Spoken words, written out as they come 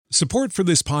Support for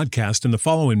this podcast and the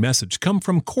following message come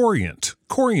from Corient.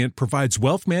 Corient provides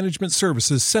wealth management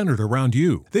services centered around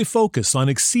you. They focus on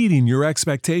exceeding your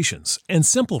expectations and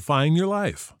simplifying your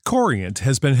life. Corient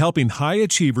has been helping high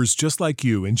achievers just like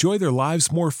you enjoy their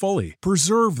lives more fully,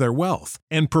 preserve their wealth,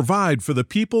 and provide for the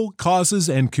people, causes,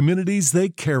 and communities they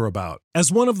care about. As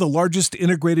one of the largest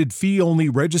integrated fee-only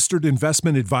registered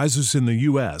investment advisors in the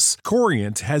U.S.,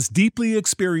 Corient has deeply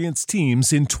experienced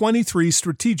teams in 23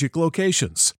 strategic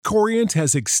locations. Corient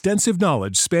has extensive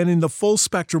knowledge spanning the full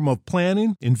spectrum of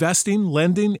planning, investing,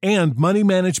 lending, and money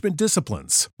management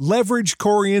disciplines. Leverage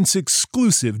Corient's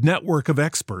exclusive network of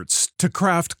experts to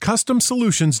craft custom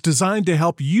solutions designed to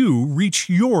help you reach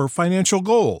your financial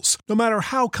goals, no matter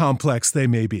how complex they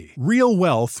may be. Real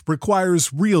wealth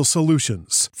requires real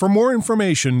solutions. For more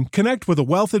information, connect with a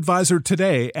wealth advisor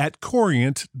today at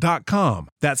Corient.com.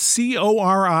 That's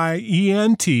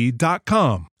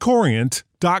Corient.com.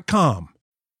 Corient.com.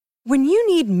 When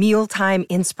you need mealtime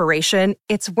inspiration,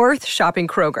 it's worth shopping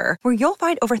Kroger, where you'll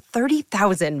find over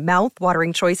 30,000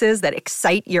 mouth-watering choices that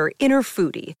excite your inner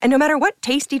foodie. And no matter what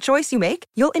tasty choice you make,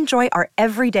 you'll enjoy our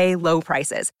everyday low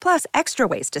prices, plus extra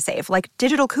ways to save, like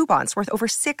digital coupons worth over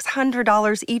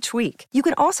 $600 each week. You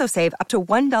can also save up to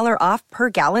 $1 off per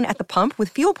gallon at the pump with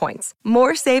fuel points.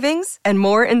 More savings and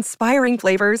more inspiring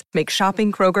flavors make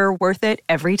shopping Kroger worth it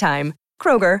every time.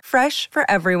 Kroger, fresh for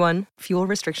everyone. Fuel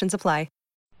restrictions apply.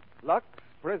 Lux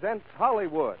presents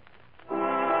Hollywood.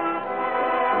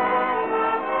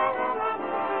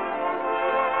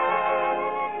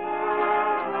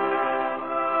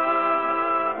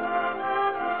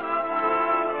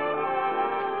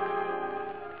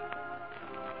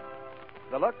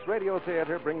 The Lux Radio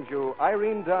Theater brings you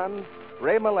Irene Dunne,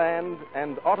 Ray Milland,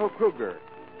 and Otto Kruger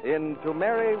in To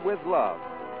Marry with Love.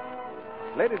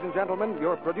 Ladies and gentlemen,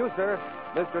 your producer,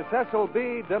 Mr. Cecil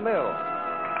B. DeMille.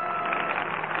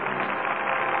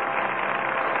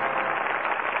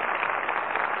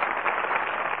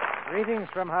 Greetings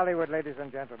from Hollywood, ladies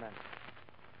and gentlemen.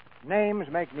 Names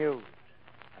make news,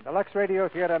 and the Lux Radio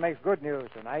Theater makes good news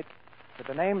tonight with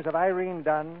the names of Irene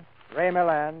Dunne, Ray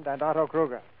Milland, and Otto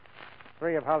Kruger,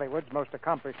 three of Hollywood's most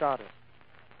accomplished artists,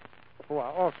 who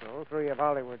are also three of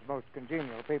Hollywood's most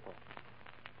congenial people.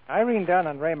 Irene Dunne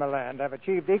and Ray Milland have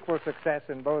achieved equal success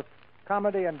in both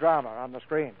comedy and drama on the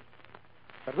screen,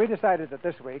 but we decided that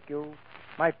this week you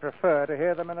might prefer to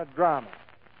hear them in a drama,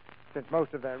 since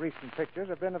most of their recent pictures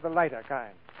have been of the lighter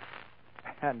kind.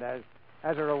 And as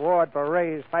a reward for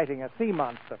Ray's fighting a sea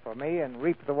monster for me in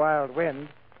Reap the Wild Wind,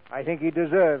 I think he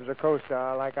deserves a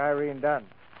co-star like Irene Dunne.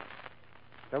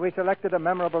 So we selected a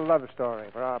memorable love story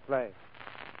for our play.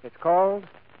 It's called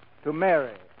To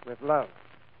Marry with Love.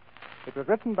 It was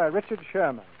written by Richard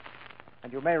Sherman,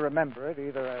 and you may remember it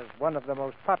either as one of the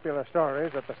most popular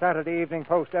stories that the Saturday Evening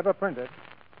Post ever printed,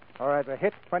 or as a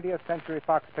hit 20th Century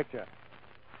Fox picture.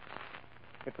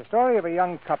 It's the story of a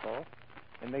young couple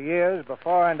in the years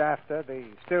before and after the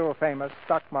still famous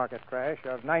stock market crash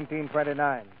of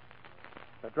 1929.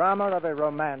 The drama of a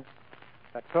romance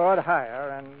that soared higher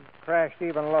and crashed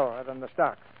even lower than the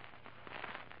stocks.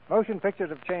 Motion pictures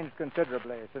have changed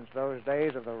considerably since those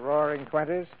days of the roaring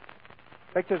 20s.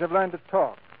 Pictures have learned to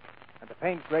talk and to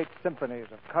paint great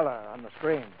symphonies of color on the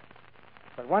screen.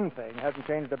 But one thing hasn't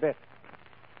changed a bit.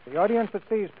 The audience that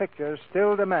sees pictures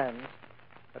still demands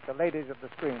that the ladies of the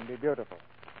screen be beautiful.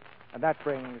 And that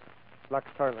brings Lux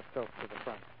Toilet Soap to the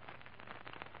front.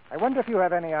 I wonder if you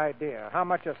have any idea how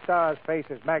much a star's face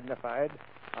is magnified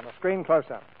on a screen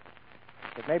close-up.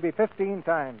 It may be 15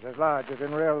 times as large as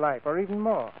in real life, or even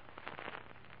more.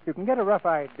 You can get a rough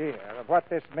idea of what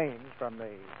this means from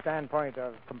the standpoint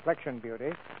of complexion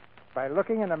beauty by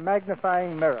looking in a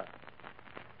magnifying mirror.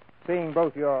 Seeing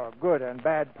both your good and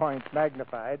bad points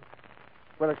magnified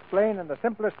will explain in the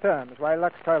simplest terms why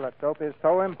Lux Toilet Soap is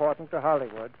so important to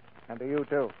Hollywood and to you,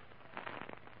 too.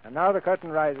 And now the curtain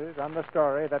rises on the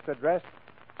story that's addressed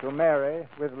To Marry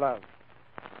with Love,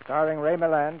 starring Ray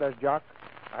Milland as Jock,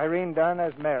 Irene Dunne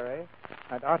as Mary,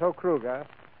 and Otto Kruger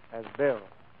as Bill.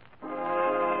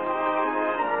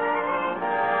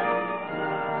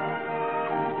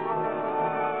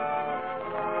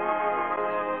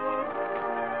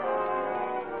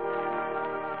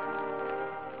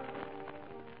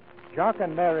 Jock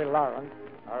and Mary Lawrence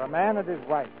are a man and his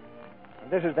wife, and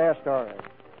this is their story.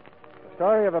 The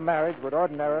story of a marriage would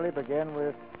ordinarily begin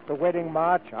with the wedding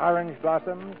march, orange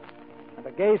blossoms, and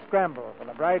a gay scramble for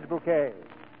the bride's bouquet.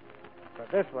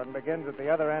 But this one begins at the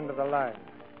other end of the line,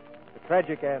 the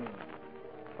tragic end,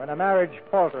 when a marriage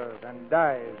falters and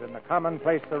dies in the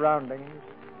commonplace surroundings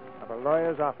of a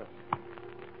lawyer's office.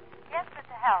 Yes,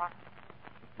 Mr. Helen.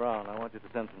 Miss Brown, I want you to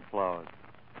send some flowers.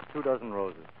 2 dozen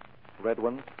roses. red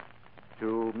ones,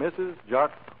 to Mrs.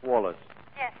 Jock Wallace.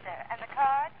 Yes, sir. And the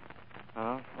card?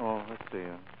 Oh, let's see.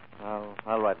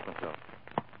 I'll write it myself.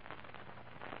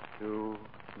 To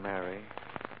Mary.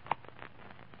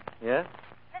 Yes?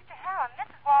 Mr. Hallam,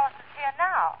 Mrs. Wallace is here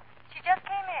now. She just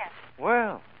came in.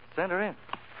 Well, send her in.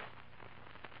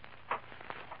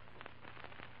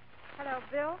 Hello,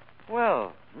 Bill.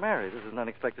 Well, Mary, this is an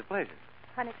unexpected pleasure.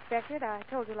 Unexpected. I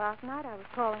told you last night I was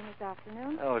calling this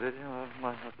afternoon. Oh, did you?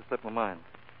 Must have slipped my mind.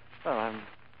 Well,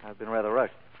 I've been rather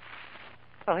rushed.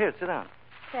 Well, here, sit down.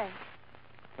 Thanks.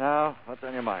 Now, what's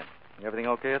on your mind? Everything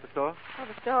okay at the store? Oh,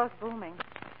 the store's booming.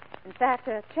 In fact,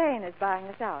 a chain is buying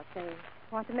us out. They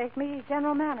want to make me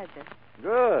general manager.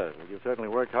 Good. Well, you've certainly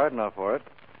worked hard enough for it.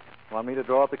 Want me to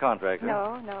draw up the contract,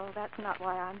 huh? No, that's not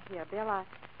why I'm here, Bill.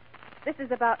 This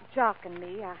is about Jock and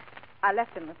me. I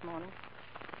left him this morning.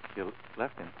 You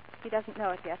left him? He doesn't know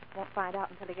it yet. Won't find out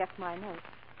until he gets my note.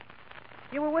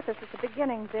 You were with us at the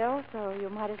beginning, Bill, so you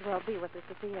might as well be with us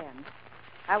at the end.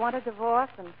 I want a divorce,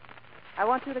 and I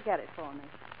want you to get it for me.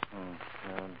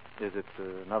 Is it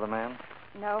another man?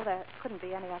 No, there couldn't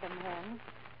be any other man.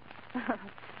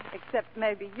 Except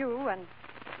maybe you, and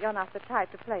you're not the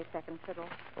type to play second fiddle.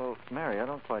 Oh, Mary, I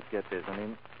don't quite get this. I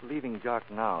mean, leaving Jock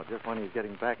now, just when he's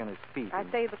getting back on his feet. I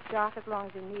stayed with Jock as long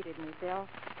as you needed me, Bill.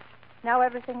 Now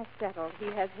everything is settled. He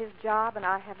has his job, and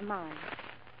I have mine.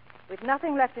 With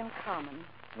nothing left in common.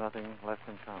 Nothing left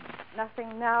in common.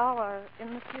 Nothing now or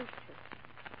in the future.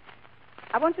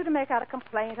 I want you to make out a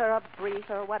complaint or a brief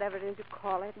or whatever it is you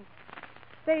call it. And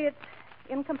say it's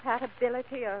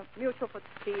incompatibility or mutual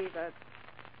fatigue or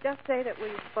just say that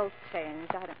we've both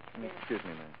changed. I don't care. Excuse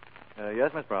me, ma'am.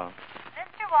 Yes, Miss Brown?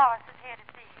 Mr. Wallace is here to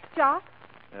see you. Jock?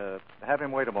 Have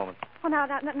him wait a moment. Oh, now,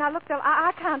 look, Bill,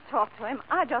 I can't talk to him.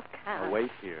 I just can't.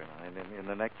 Wait here, in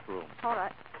the next room. All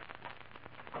right.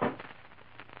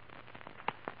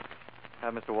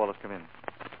 Have Mr. Wallace come in.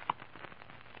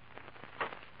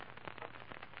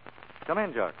 Come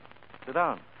in, Jock. Sit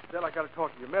down. Bill, I got to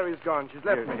talk to you. Mary's gone. She's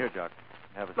left me. Here, Jock.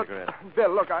 Have a Look, cigarette. Bill,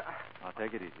 look, Now,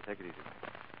 take it easy. Take it easy.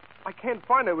 I can't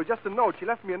find her. It was just a note. She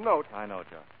left me a note. I know,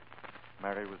 Jock.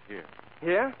 Mary was here.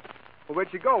 Here? Well, where'd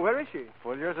she go? Where is she?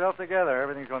 Pull yourself together.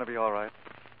 Everything's going to be all right.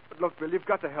 But look, Bill, you've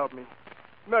got to help me.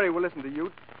 Mary will listen to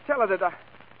you. Tell her that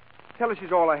Tell her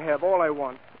she's all I have, all I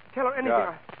want. Tell her anything.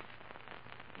 Jock.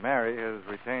 Mary has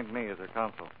retained me as her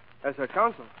counsel. As her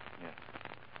counsel? Yes.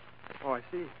 Oh, I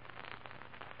see.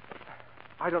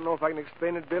 I don't know if I can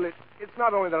explain it, Bill. It's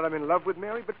not only that I'm in love with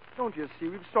Mary, but don't you see,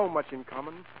 we've so much in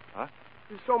common. Huh?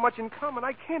 We've so much in common.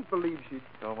 I can't believe she'd...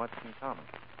 So much in common.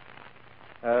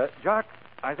 Jock,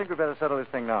 I think we'd better settle this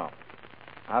thing now.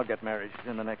 I'll get Mary. She's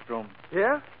in the next room.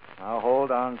 Yeah? Now,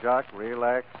 hold on, Jock.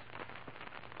 Relax.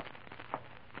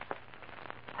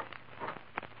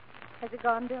 Has he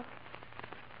gone, Bill?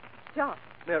 Jock.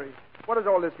 Mary, what does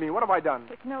all this mean? What have I done?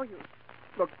 It's no use.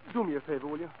 Look, do me a favor,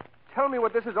 will you? Tell me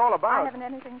what this is all about. I haven't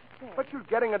anything to say. But you're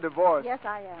getting a divorce. Yes,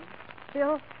 I am.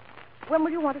 Bill, when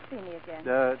will you want to see me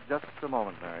again? Just a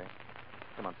moment, Mary.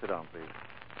 Come on, sit down, please.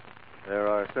 There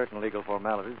are certain legal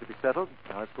formalities to be settled.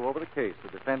 Now, let's go over the case. The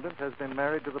defendant has been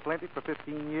married to the plaintiff for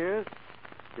 15 years.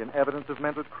 In evidence of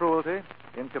mental cruelty,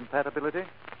 incompatibility.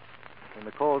 In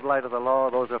the cold light of the law,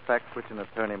 those are facts which an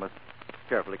attorney must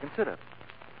carefully consider.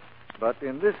 But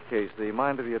in this case, the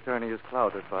mind of the attorney is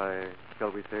clouded by,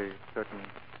 shall we say, certain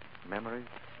memories.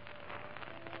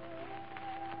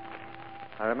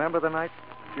 I remember the night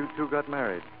you two got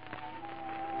married.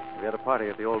 We had a party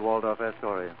at the old Waldorf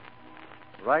Astoria,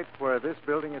 right where this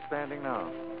building is standing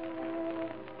now.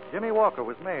 Jimmy Walker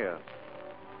was mayor.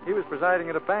 He was presiding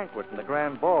at a banquet in the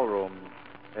grand ballroom.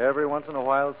 Every once in a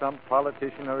while, some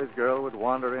politician or his girl would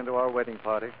wander into our wedding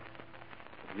party.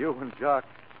 You and Jock,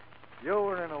 you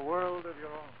were in a world of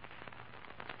your own.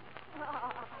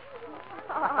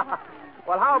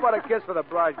 Well, how about a kiss for the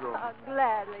bridegroom? Oh,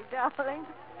 gladly, darling.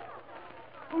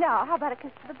 Now, how about a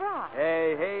kiss to the bride?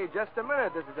 Hey, just a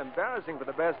minute. This is embarrassing for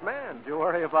the best man. Don't you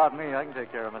worry about me. I can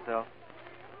take care of myself.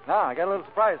 Now, I got a little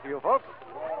surprise for you folks.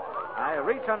 I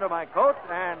reach under my coat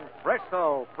and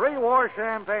presto, pre-war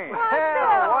champagne.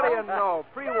 Hell, what do you know?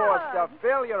 Pre-war stuff.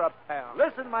 Bill, you're a pal.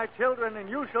 Listen, my children, and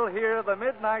you shall hear the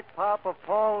midnight pop of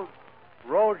Paul's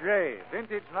Roger,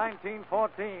 vintage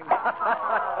 1914.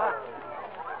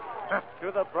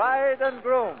 To the bride and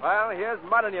groom. Well, here's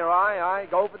mud in your eye. I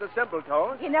go for the simple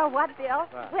toast. You know what, Bill?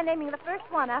 What? We're naming the first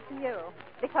one after you.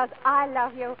 Because I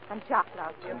love you and Jock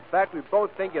loves you. In fact, we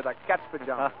both think you're the cat's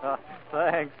pajama.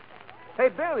 Thanks. Hey,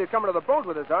 Bill, you're coming to the boat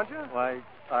with us, aren't you? Why,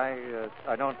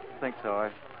 I don't think so. I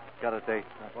got a date.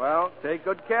 Well, take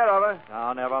good care of her.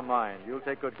 Now, never mind. You'll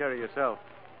take good care of yourself.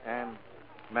 And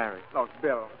Mary. Look,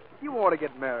 Bill, You ought to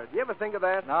get married. You ever think of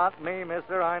that? Not me,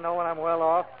 mister. I know when I'm well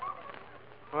off.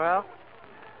 Well,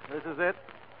 this is it.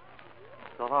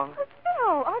 So long.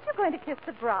 Bill, aren't you going to kiss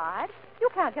the bride? You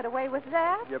can't get away with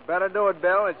that. You better do it,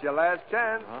 Bill. It's your last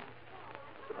chance. Huh?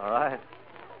 All right.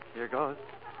 Here goes.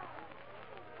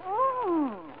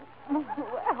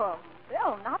 Well,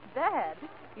 Bill, not bad.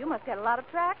 You must get a lot of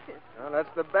practice. Well,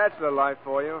 that's the bachelor life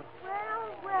for you.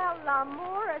 Well,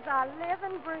 l'amour as I live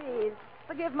and breathe.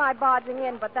 Forgive my barging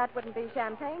in, but that wouldn't be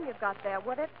champagne you've got there,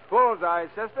 would it? Bullseye,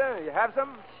 sister. You have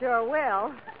some? Sure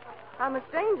will. I'm a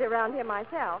stranger around here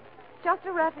myself. Just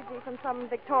a refugee from some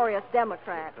victorious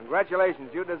Democrat.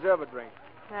 Congratulations. You deserve a drink.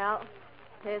 Well,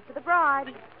 here's to the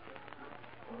bride.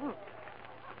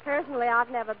 Personally, I've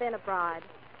never been a bride.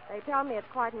 They tell me it's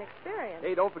quite an experience.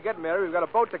 Hey, don't forget, Mary, we've got a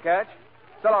boat to catch.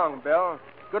 So long, Bill.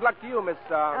 Good luck to you, Miss...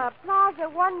 Plaza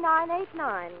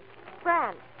 1989.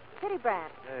 Brandt. Kitty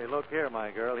Brandt. Hey, look here, my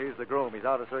girl. He's the groom. He's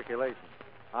out of circulation.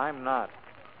 I'm not.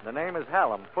 The name is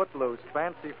Hallam, footloose,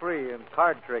 fancy-free, and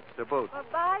card tricks to boot. Well,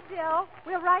 bye, Jill.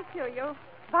 We'll write to you.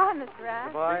 Bye, Mr.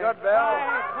 Ash. Bye. Be good, Bill.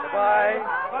 Bye.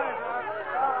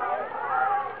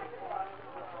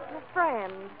 Your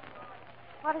friend.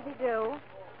 What does he do?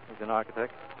 He's an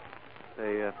architect.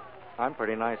 Say, I'm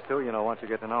pretty nice, too, you know, once you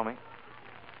get to know me.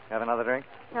 Have another drink?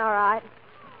 All right.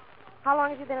 How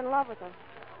long have you been in love with him?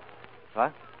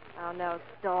 What? Oh, no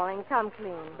stalling. Come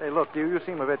clean. Hey, look, you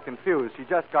seem a bit confused. She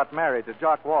just got married to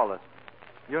Jock Wallace.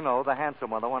 You know, the handsome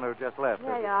one, the one who just left.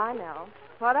 Yeah, I know.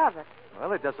 What of it?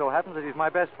 Well, it just so happens that he's my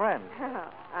best friend.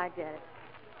 I get it.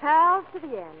 Pals to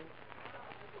the end.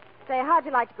 Say, how'd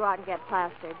you like to go out and get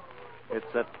plastered?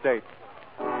 It's a date.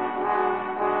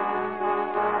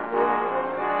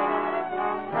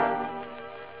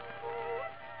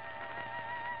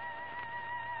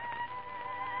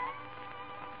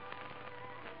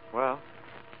 Well,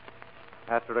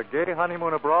 after a gay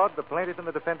honeymoon abroad, the plaintiff and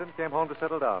the defendant came home to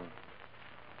settle down.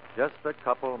 Just a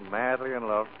couple madly in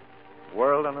love,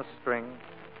 world on a string.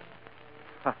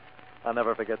 I'll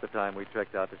never forget the time we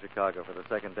trekked out to Chicago for the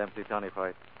second Dempsey-Tunney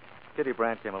fight. Kitty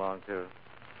Brandt came along, too.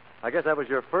 I guess that was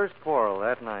your first quarrel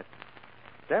that night.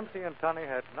 Dempsey and Tunney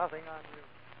had nothing on you.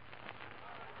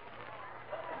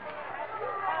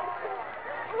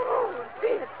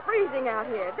 It's freezing out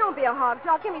here. Don't be a hog,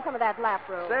 Jock. Give me some of that lap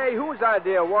robe. Say, whose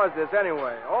idea was this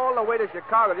anyway? All the way to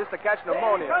Chicago just to catch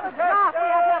pneumonia. Jock, we have to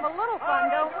have a little fun,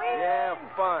 don't we? Yeah,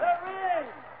 fun.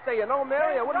 Say, you know,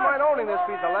 Mary, I wouldn't mind owning this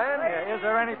piece of land. Yeah, is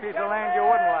there any piece of land you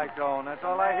wouldn't like to own? That's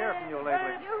all I hear from you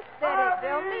lately. You said it,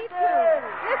 Bill. Me too.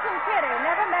 Listen, Kitty,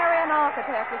 never marry an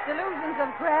architect with delusions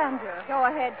of grandeur. Go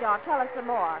ahead, Jock. Tell us some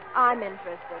more. I'm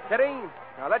interested. Kitty,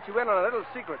 I'll let you in on a little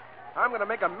secret. I'm going to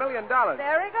make $1 million.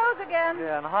 There he goes again.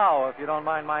 Yeah, and how, if you don't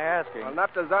mind my asking? I'm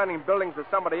not designing buildings for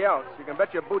somebody else. You can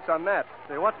bet your boots on that.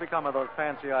 Say, what's become of those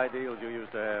fancy ideals you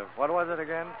used to have? What was it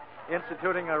again?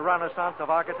 Instituting a renaissance of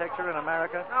architecture in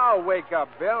America? Oh, wake up,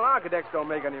 Bill. Architects don't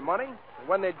make any money. And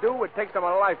when they do, it takes them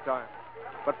a lifetime.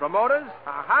 But promoters?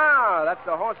 Aha! That's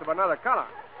the horse of another color.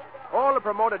 All the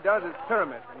promoter does is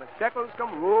pyramid, and the shekels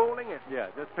come rolling in. Yeah,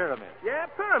 just pyramid. Yeah,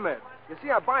 pyramid. You see,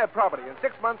 I buy a property, and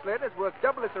 6 months later, it's worth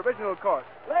double its original cost.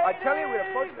 I tell you, we're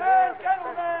approaching... Ladies and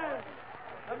gentlemen,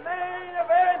 the main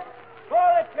event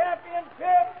for the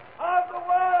championship of the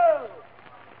world.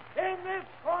 In this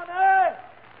corner,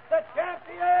 the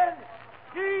champion,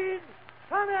 Gene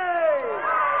Tunney.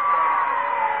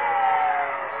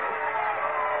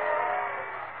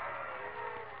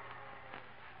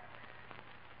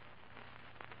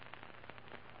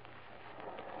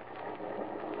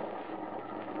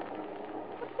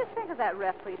 Think of that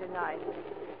referee tonight.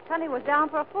 Tunney was down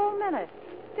for a full minute.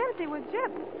 Dempsey was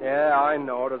gypped. Yeah, I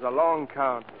know. It was a long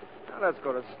count. Now, let's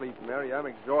go to sleep, Mary. I'm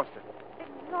exhausted.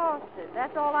 Exhausted.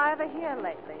 That's all I ever hear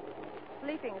lately.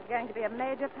 Sleeping is going to be a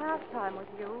major pastime with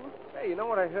you. Hey, you know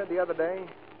what I heard the other day?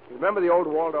 You remember the old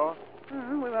Waldorf?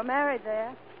 We were married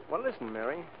there. Well, listen,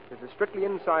 Mary. This is strictly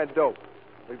inside dope.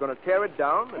 We're going to tear it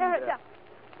down. Tear it down?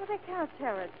 Well, they can't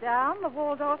tear it down. The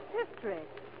Waldorf's history.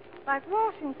 Like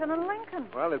Washington and Lincoln.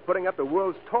 Well, they're putting up the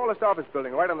world's tallest office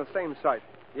building right on the same site,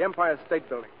 the Empire State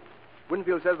Building.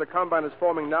 Winfield says the combine is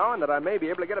forming now and that I may be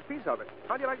able to get a piece of it.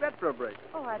 How'd you like that for a break?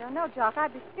 Oh, I don't know, Jock.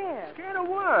 I'd be scared. Scared of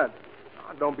what?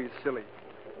 Oh, don't be silly.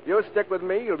 If you stick with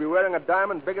me, you'll be wearing a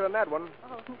diamond bigger than that one.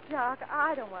 Oh, Jock,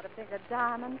 I don't want a bigger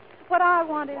diamond. What I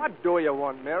want is... What do you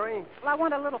want, Mary? Well, I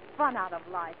want a little fun out of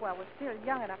life while we're still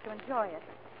young enough to enjoy it.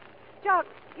 Jock,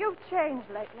 you've changed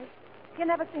lately. You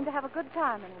never seem to have a good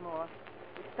time anymore.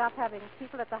 You stopped having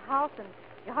people at the house, and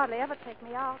you hardly ever take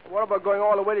me out. What about going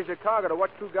all the way to Chicago to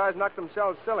watch two guys knock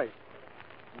themselves silly?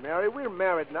 Mary, we're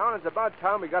married now, and it's about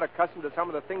time we got accustomed to some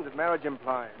of the things that marriage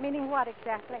implies. Meaning what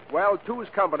exactly? Well, two's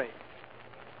company.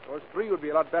 Those three would be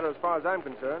a lot better as far as I'm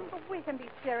concerned. Well, we can be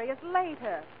serious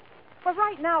later. But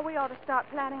right now we ought to start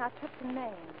planning our trip to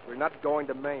Maine. We're not going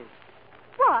to Maine.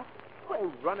 What?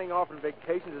 Oh, running off on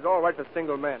vacations is all right for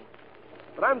single men.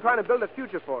 But I'm trying to build a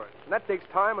future for us, and that takes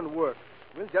time and work.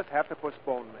 We'll just have to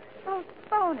postpone Maine.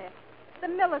 Postpone it? The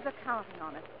Millers are counting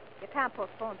on it. You can't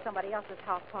postpone somebody else's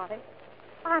house party.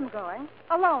 I'm going,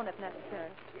 alone if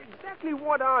necessary. Exactly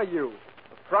what are you?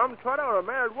 A prom trotter or a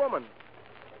married woman?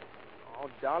 Oh,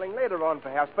 darling, later on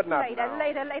perhaps, but not now.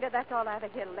 Later. That's all I ever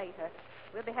hear later.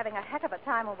 We'll be having a heck of a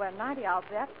time when we're 90, I'll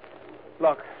bet.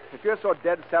 Look, if you're so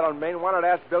dead set on Maine, why not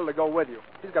ask Bill to go with you?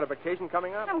 He's got a vacation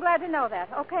coming up. I'm glad to know that.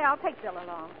 Okay, I'll take Bill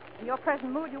along. In your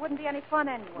present mood, you wouldn't be any fun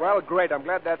anyway. Well, great. I'm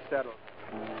glad that's settled.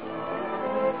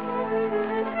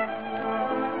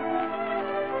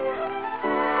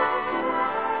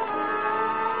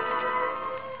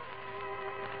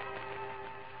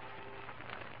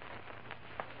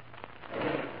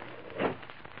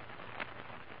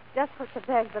 Just put the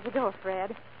bags by the door,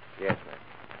 Fred. Yes,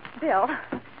 ma'am. Bill,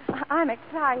 I'm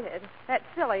excited. That's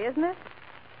silly, isn't it?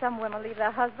 Some women leave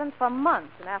their husbands for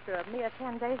months, and after a mere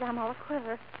 10 days, I'm all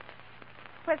aquiver.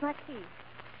 Where's my key?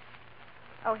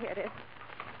 Oh, here it is.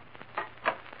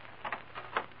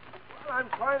 Well, I'm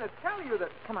trying to tell you that...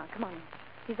 Come on.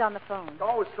 He's on the phone.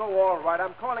 Oh, so all right.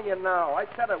 I'm calling you now. I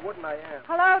said I wouldn't, I am.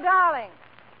 Hello, darling.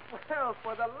 Well,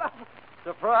 for the love of...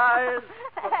 Surprise!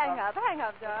 Hang up,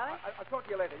 darling. I'll talk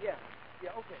to you later. Yeah,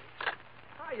 okay.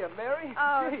 Hiya, Mary.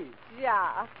 Oh, Gee.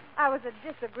 yeah. I was a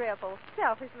disagreeable,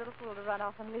 selfish little fool to run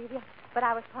off and leave you. But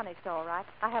I was punished, all right.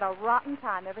 I had a rotten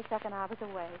time every second I was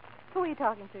away. Who are you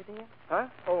talking to, dear? Huh?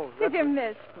 Oh, Did you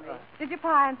miss me? Did you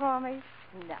pine for me?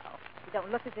 No. You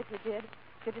don't look as if you did.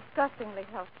 You're disgustingly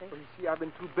healthy. Well, you see, I've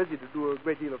been too busy to do a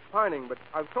great deal of pining, but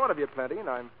I've thought of you plenty, and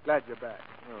I'm glad you're back.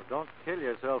 Oh, don't kill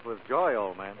yourself with joy,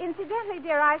 old man. Incidentally,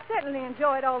 dear, I certainly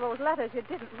enjoyed all those letters you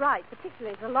didn't write,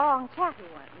 particularly the long, chatty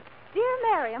ones. Dear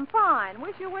Mary, I'm fine.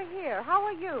 Wish you were here. How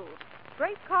are you?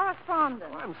 Great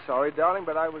correspondence. Oh, I'm sorry, darling,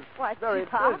 but I was very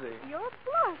busy. You're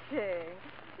blushing.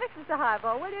 Mix us a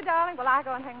highball, will you, darling? While I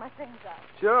go and hang my things up.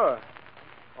 Sure.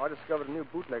 Oh, I discovered a new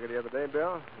bootlegger the other day,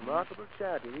 Bill. Remarkable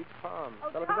chat. He eats palms. Oh,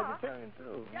 Fellow's a vegetarian,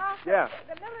 too. Yeah.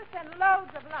 The Millers send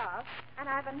loads of love, and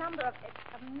I have a number of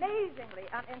amazingly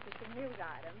uninteresting news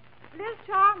items. Liz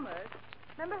Chalmers,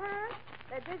 remember her?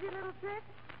 That dizzy little trick?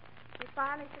 She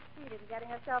finally succeeded in getting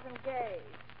herself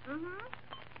engaged. Mm-hmm.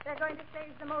 They're going to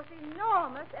stage the most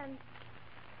enormous and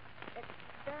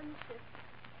expensive...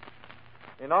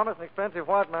 Enormous and expensive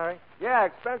what, Mary? Yeah,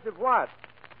 expensive what?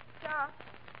 Stuff.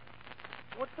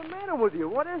 What's the matter with you?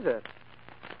 What is it?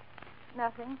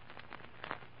 Nothing.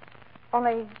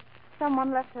 Only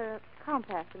someone left her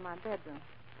compass in my bedroom.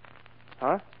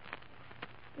 Huh?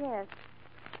 Yes.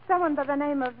 Someone by the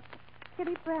name of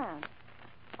Kitty Brown.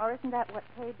 Or isn't that what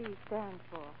KB stands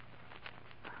for?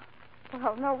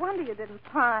 Well, no wonder you didn't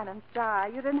pine and sigh.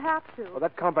 You didn't have to. Well,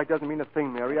 that compact doesn't mean a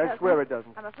thing, Mary. I swear it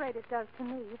doesn't. I'm afraid it does to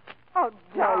me. Oh,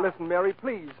 Now, Doc. listen, Mary,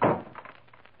 please.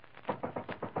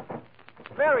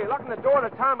 Mary, locking the door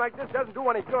at a time like this doesn't do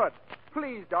any good.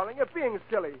 Please, darling, you're being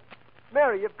silly.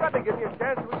 Mary, you've got to give me a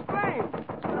chance to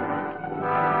explain.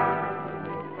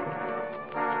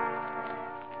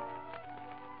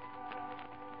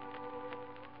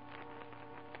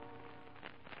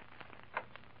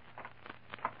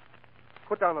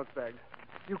 Put down those bags.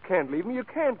 You can't leave me. You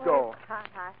can't go. Can't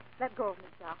I? Let go of me,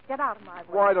 Doc. Get out of my way.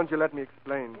 Why don't you let me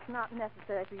explain? It's not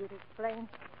necessary for you to explain.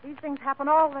 These things happen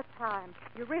all the time.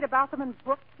 You read about them in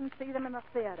books and see them in the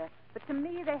theater. But to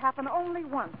me, they happen only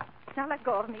once. Now let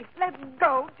go of me. Let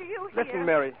go. Do you hear? Listen,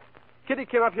 Mary. Kitty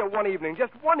came up here one evening,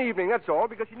 just one evening, that's all,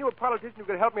 because she knew a politician who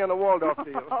could help me on the Waldorf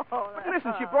deal. But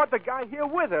listen, she brought the guy here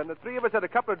with her, and the three of us had a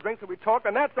couple of drinks and we talked,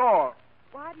 and that's all.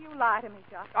 Why do you lie to me,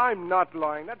 Doc? I'm not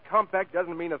lying. That compact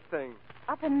doesn't mean a thing.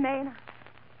 Up in Maine,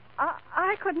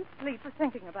 I couldn't sleep for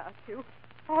thinking about you.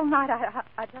 All night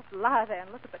I'd just lie there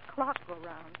and look at the clock go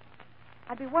round.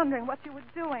 I'd be wondering what you were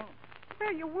doing,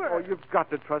 where you were. Oh, you've got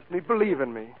to trust me. Believe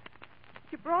in me.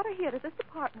 You brought her here to this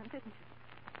apartment, didn't you?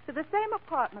 To the same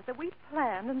apartment that we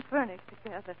planned and furnished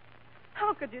together.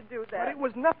 How could you do that? But it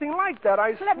was nothing like that,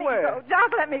 I Let swear. me go.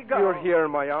 Doc, let me go. You're here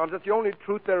in my arms. That's the only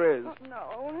truth there is.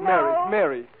 Oh, no.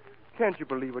 Mary, can't you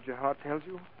believe what your heart tells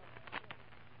you?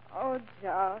 Oh,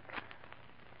 Doc.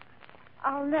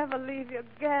 I'll never leave you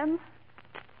again.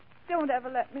 Don't ever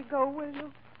let me go, will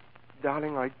you?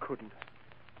 Darling, I couldn't.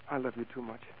 I love you too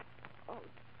much. Oh,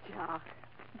 Doc.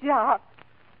 Doc.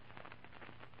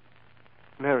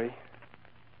 Mary.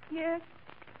 Yes?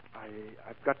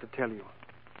 I've got to tell you.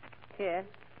 Yes.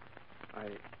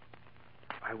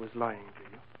 I was lying to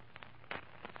you.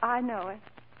 I know it.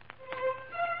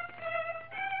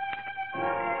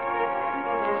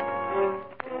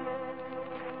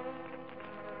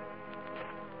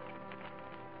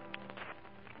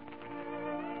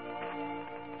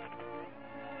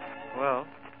 Well,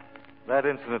 that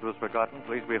incident was forgotten. At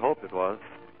least we hoped it was.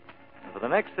 And for the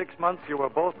next 6 months, you were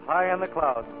both high in the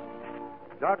clouds.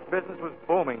 Doc's business was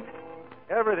booming.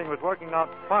 Everything was working out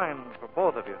fine for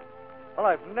both of you. Well,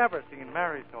 I've never seen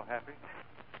Mary so happy.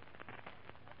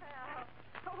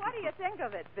 Well, what do you think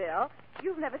of it, Bill?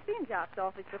 You've never seen Joc's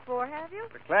office before, have you?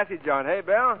 The classy John, hey,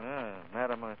 Bill? Yeah,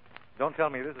 madam, don't tell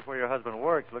me this is where your husband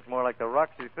works. Looks more like the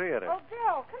Roxy Theater. Oh,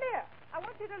 Bill, come here. I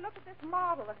want you to look at this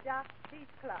model of Joc's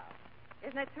beach club.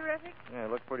 Isn't it terrific? Yeah,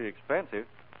 it looks pretty expensive.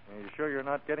 Are you sure you're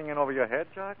not getting in over your head,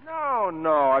 Jock?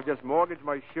 No. I've just mortgaged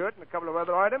my shirt and a couple of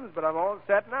other items, but I'm all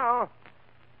set now.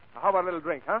 How about a little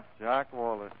drink, huh? Jock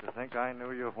Wallace, to think I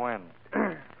knew you when.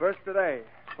 First today.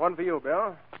 One for you,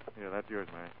 Bill. Yeah, that's yours,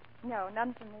 Mary. No,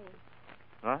 none for me.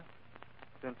 Huh?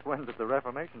 Since when did the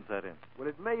Reformation set in? Well,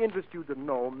 it may interest you to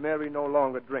know Mary no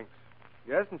longer drinks.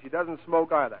 Yes, and she doesn't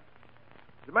smoke either.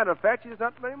 As a matter of fact, she's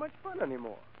not very much fun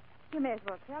anymore. You may as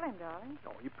well tell him, darling.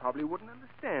 No, he probably wouldn't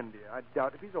understand, dear. I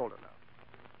doubt if he's old enough.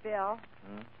 Bill,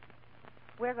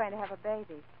 we're going to have a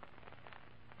baby.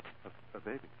 A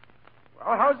baby?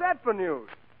 Well, how's that for news?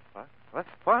 What? That's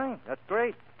fine. That's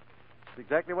great. It's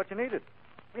exactly what you needed.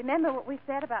 Remember what we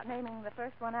said about naming the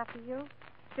first one after you?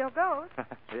 Still goes.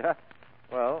 Yeah.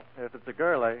 Well, if it's a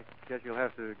girl, I guess you'll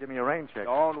have to give me a rain check.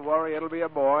 Don't worry, it'll be a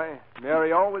boy.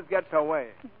 Mary always gets her way.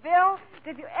 Bill,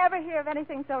 did you ever hear of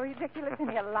anything so ridiculous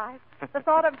in your life? The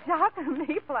thought of Jock and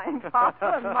me playing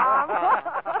Papa and Mom.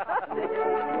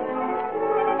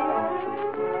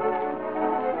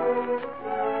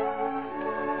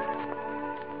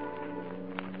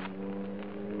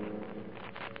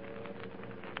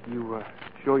 You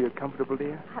sure you're comfortable,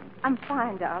 dear? I'm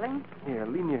fine, darling. Here,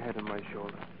 lean your head on my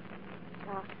shoulder.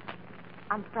 Doc,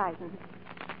 I'm frightened.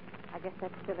 I guess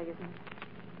that's silly, isn't it?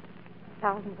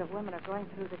 Thousands of women are going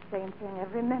through the same thing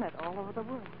every minute all over the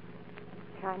world.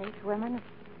 Chinese women,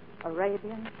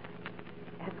 Arabians,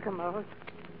 Eskimos.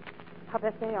 I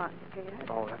bet they aren't scared.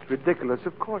 Oh, that's ridiculous.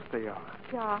 Of course they are.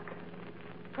 Doc,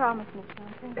 promise me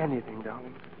something. Anything,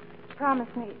 darling.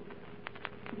 Promise me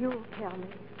you'll tell me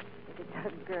if it's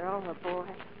a girl or boy,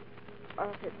 or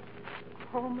if it's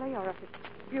homely, or if it's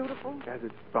beautiful. As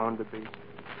it's bound to be.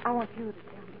 I want you to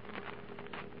tell me.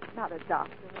 Not a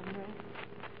doctor or nurse.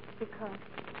 Because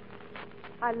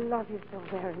I love you so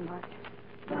very much.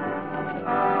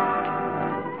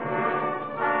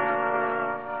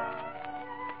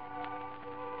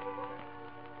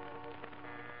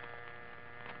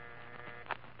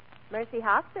 Mercy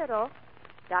Hospital.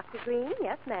 Dr. Green?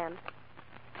 Yes, ma'am.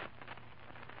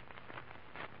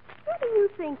 What do you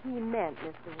think he meant,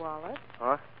 Mr. Wallace?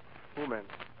 Huh? Who meant?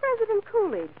 President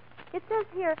Coolidge. It says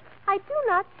here, I do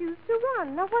not choose to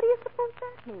run. Now, what do you suppose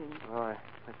that means? Oh, I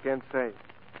can't say.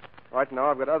 Right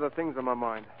now, I've got other things on my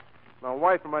mind. My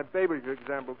wife and my baby, for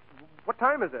example. What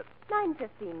time is it? 9:15,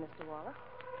 Mr. Wallace.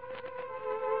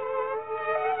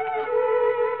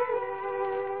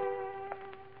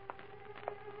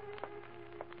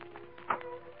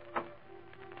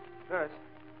 Nurse.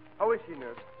 How is she,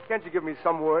 nurse? Can't you give me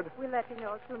some word? We'll let you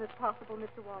know as soon as possible,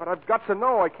 Mr. Wallace. But I've got to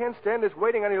know. I can't stand this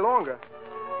waiting any longer.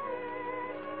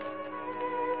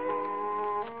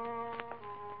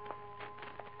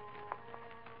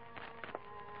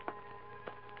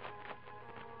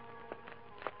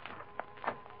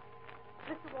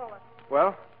 Mr. Wallace.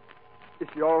 Well, is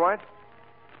she all right?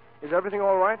 Is everything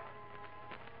all right?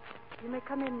 You may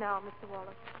come in now, Mr.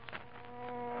 Wallace.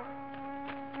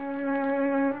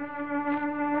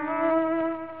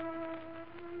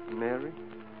 Mary?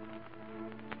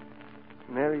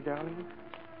 Mary, darling?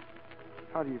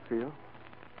 How do you feel?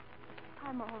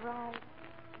 I'm all right.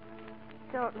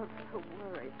 Don't look so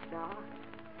worried, Doc.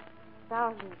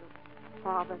 Thousands of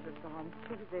fathers have gone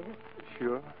through this.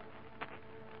 Sure.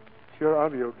 Sure, I'll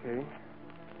be okay.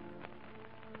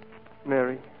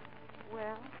 Mary.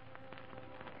 Well,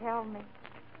 tell me.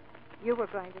 You were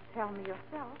going to tell me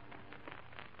yourself.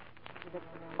 The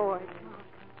boy talk.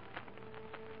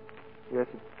 Yes,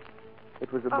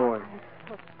 it was a boy. I'm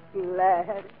so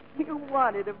glad you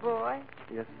wanted a boy.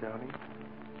 Yes, darling.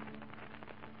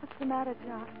 What's the matter,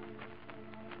 John?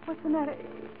 What's the matter?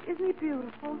 Isn't he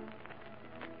beautiful?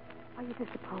 Are you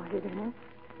disappointed in him?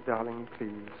 Darling,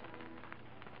 please.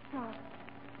 John,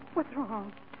 what's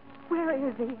wrong? Where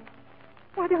is he?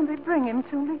 Why don't they bring him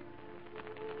to me?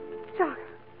 John,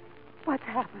 what's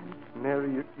happened?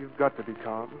 Mary, you've got to be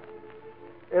calm.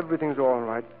 everything's all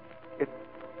right.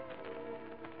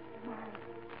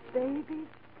 Baby's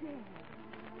dead.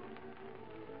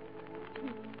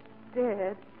 He's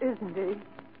dead, isn't he?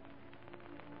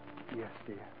 Yes,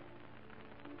 dear.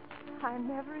 I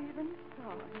never even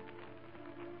saw him.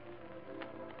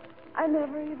 I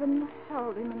never even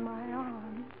held him in my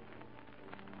arms.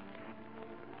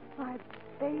 My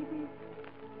baby's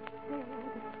dead.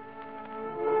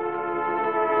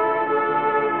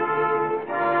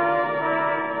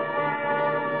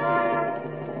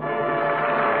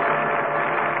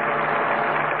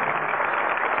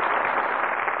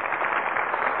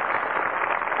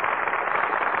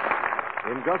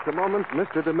 In just a moment,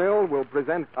 Mr. DeMille will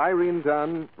present Irene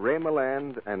Dunn, Ray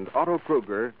Milland, and Otto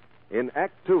Kruger in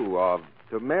Act Two of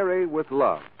To Marry with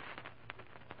Love.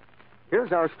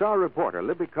 Here's our star reporter,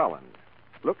 Libby Collins.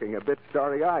 Looking a bit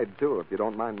starry-eyed, too, if you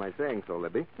don't mind my saying so,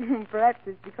 Libby. Perhaps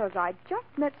it's because I just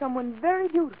met someone very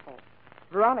beautiful,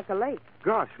 Veronica Lake.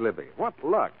 Gosh, Libby, what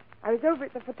luck. I was over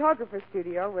at the photographer's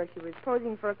studio where she was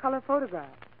posing for a color photograph.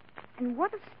 And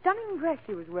what a stunning dress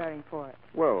she was wearing for it.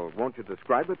 Well, won't you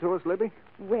describe it to us, Libby?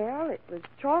 Well, it was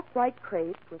chalk white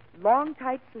crepe with long,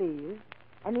 tight sleeves,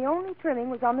 and the only trimming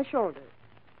was on the shoulders.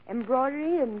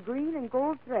 Embroidery in green and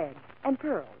gold thread, and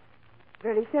pearls.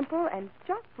 Very simple and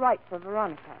just right for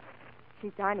Veronica.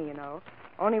 She's tiny, you know.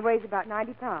 Only weighs about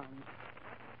 90 pounds.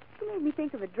 She made me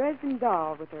think of a Dresden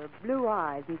doll with her blue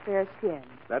eyes and fair skin.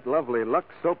 That lovely Lux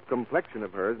soap complexion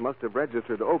of hers must have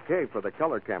registered okay for the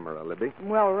color camera, Libby.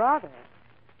 Well, rather.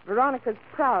 Veronica's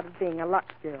proud of being a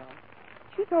Lux girl.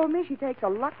 She told me she takes a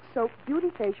Lux soap beauty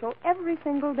facial every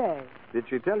single day. Did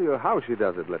she tell you how she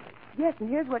does it, Libby? Yes, and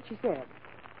here's what she said.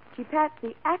 She pats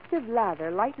the active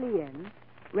lather lightly in,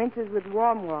 rinses with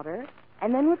warm water,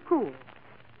 and then with cool.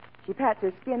 She pats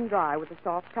her skin dry with a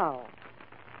soft towel.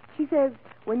 She says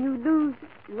when you lose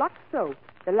Lux soap,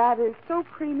 the lather is so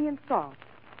creamy and soft,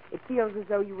 it feels as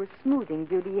though you were smoothing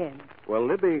beauty in. Well,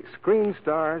 Libby, screen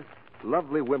stars,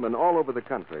 lovely women all over the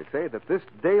country say that this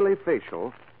daily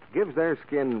facial gives their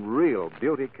skin real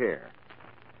beauty care.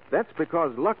 That's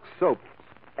because Lux soap's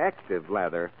active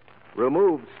lather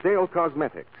removes stale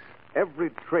cosmetics, every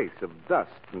trace of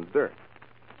dust and dirt.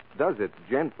 Does it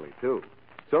gently, too,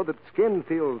 so that skin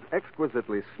feels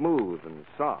exquisitely smooth and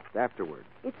soft afterward.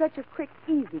 It's such a quick,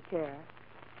 easy care.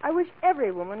 I wish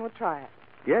every woman would try it.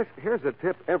 Yes, here's a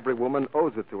tip every woman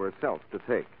owes it to herself to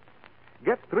take.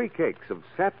 Get 3 cakes of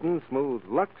satin-smooth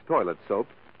Lux toilet soap,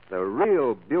 the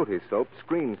real beauty soap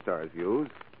screen stars use,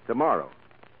 tomorrow.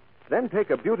 Then take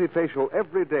a beauty facial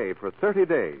every day for 30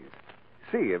 days.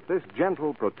 See if this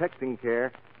gentle, protecting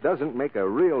care doesn't make a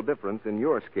real difference in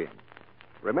your skin.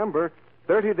 Remember,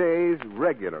 30 days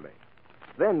regularly.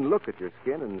 Then look at your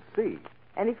skin and see.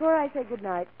 And before I say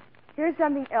goodnight, here's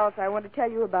something else I want to tell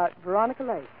you about Veronica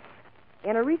Lake.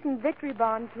 In a recent Victory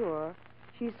Bond tour,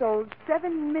 she sold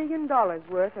 $7 million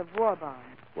worth of war bonds.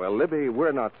 Well, Libby,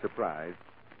 we're not surprised.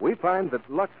 We find that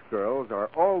Lux girls are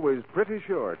always pretty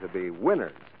sure to be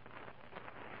winners.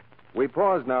 We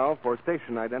pause now for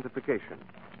station identification.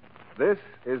 This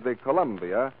is the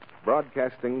Columbia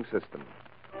Broadcasting System.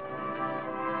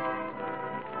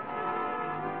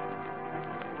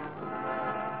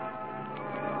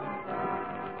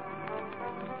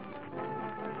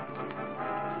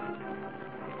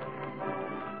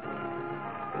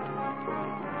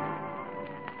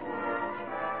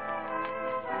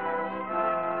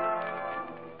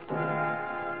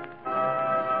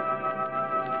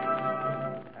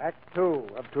 Act Two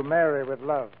of To Marry with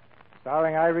Love,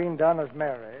 starring Irene Dunn as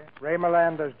Mary, Ray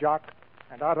Milland as Jock,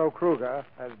 and Otto Kruger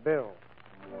as Bill.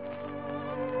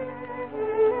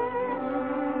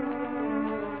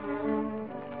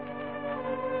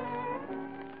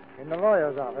 In the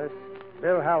lawyer's office,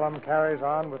 Bill Hallam carries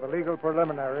on with the legal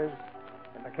preliminaries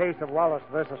in the case of Wallace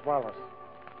versus Wallace.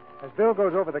 As Bill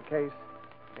goes over the case,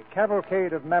 a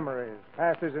cavalcade of memories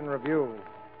passes in review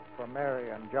for Mary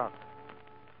and Jock.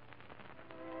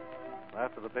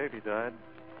 After the baby died,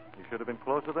 you should have been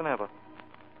closer than ever.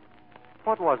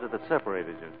 What was it that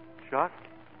separated you? Shock?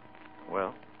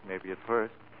 Well, maybe at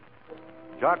first.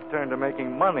 Jock turned to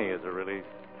making money as a release.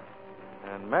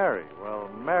 And Mary, well,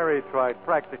 Mary tried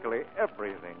practically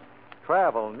everything.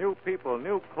 Travel, new people,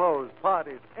 new clothes,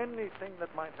 parties, anything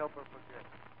that might help her forget.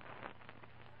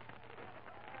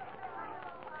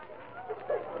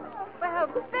 Well,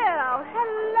 Bill,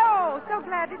 hello. So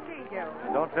glad to see you.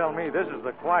 Don't tell me this is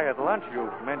the quiet lunch you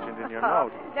mentioned in your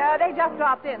note. No, they just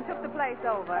dropped in, took the place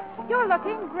over. You're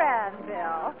looking grand,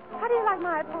 Bill. How do you like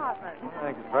my apartment? I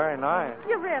think it's very nice.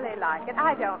 You really like it.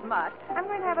 I don't much. I'm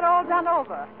going to have it all done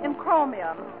over in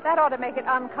chromium. That ought to make it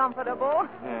uncomfortable.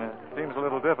 Yeah, it seems a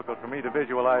little difficult for me to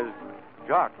visualize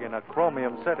Jock in a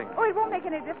chromium setting. Oh, it won't make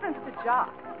any difference to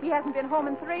Jock. He hasn't been home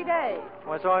in 3 days.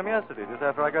 Well, I saw him yesterday, just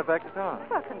after I got back to town.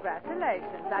 Well,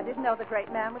 congratulations. I didn't know the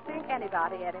great man was seeing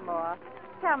anybody anymore.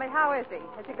 Tell me, how is he?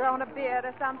 Has he grown a beard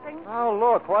or something? Oh,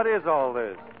 look, what is all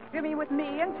this? You mean with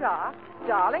me and Jock?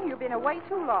 Darling, you've been away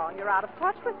too long. You're out of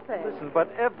touch with things. Listen, but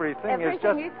everything is just...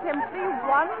 Everything is simply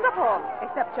wonderful.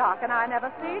 Except Jock and I never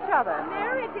see each other.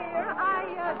 Mary, dear,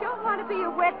 I don't want to be a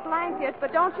wet blanket,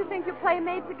 but don't you think your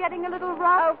playmates are getting a little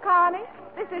rough? Oh, Connie,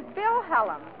 this is Bill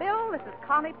Hallam. Bill, this is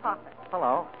Connie Pocket.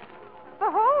 Hello.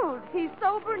 Behold, he's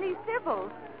sober and he's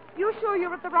civil. You sure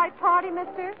you're at the right party,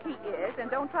 mister? He is, and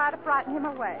don't try to frighten him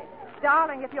away.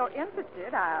 Darling, if you're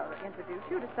interested, I'll introduce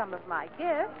you to some of my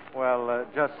gifts. Well,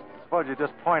 suppose you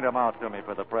just point them out to me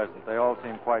for the present. They all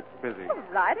seem quite busy. All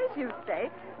right, as you say.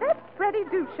 That's Freddie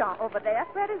Duchamp over there.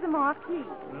 Freddie's a marquis.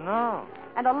 No.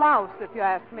 And a louse, if you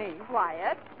ask me.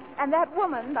 Quiet. And that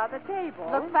woman by the table.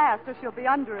 Look fast or she'll be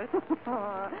under it.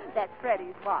 That's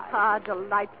Freddie's wife. Ah,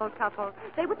 delightful couple.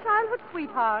 They were childhood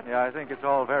sweethearts. Yeah, I think it's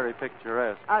all very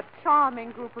picturesque. A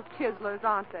charming group of chiselers,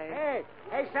 aren't they?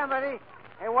 Hey, somebody.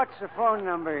 Hey, what's the phone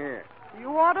number here?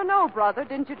 You ought to know, brother.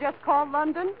 Didn't you just call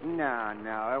London?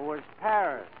 No, it was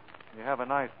Paris. You have a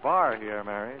nice bar here,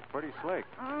 Mary. It's pretty slick.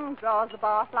 Draws the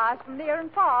bar flies from near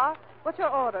and far. What's your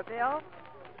order, Bill?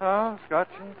 Oh, scotch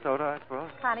and soda, I suppose.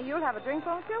 Connie, you'll have a drink,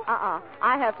 won't you? I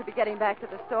have to be getting back to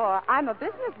the store. I'm a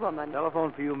businesswoman.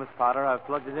 Telephone for you, Miss Potter. I've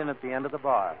plugged it in at the end of the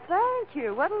bar. Thank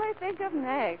you. What'll they think of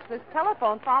next? This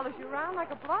telephone follows you around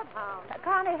like a bloodhound.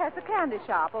 Connie has a candy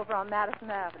shop over on Madison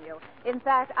Avenue. In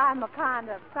fact, I'm a kind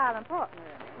of silent partner.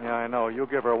 Yeah, I know. You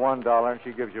give her $1 and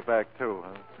she gives you back $2.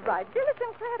 Huh? Right. Bill, it's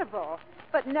incredible.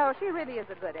 But no, she really is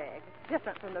a good egg.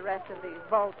 Different from the rest of these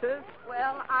vultures.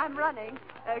 Well, I'm running.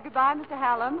 Goodbye, Mr.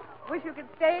 Hallam. Wish you could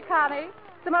stay, Connie.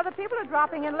 Some other people are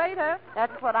dropping in later.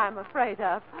 That's what I'm afraid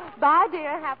of. Bye,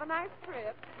 dear. Have a nice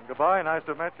trip. Goodbye. Nice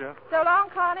to meet you. So long,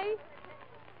 Connie.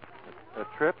 A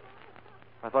trip?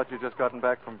 I thought you'd just gotten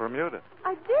back from Bermuda.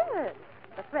 I did.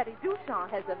 But Freddie Duchamp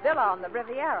has a villa on the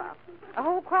Riviera. A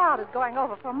whole crowd is going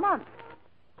over for months.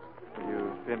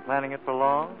 You've been planning it for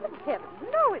long? Oh, heavens,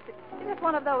 no. It's just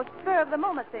one of those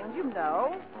spur-of-the-moment things, you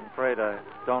know. I'm afraid I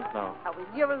don't know. Oh, well,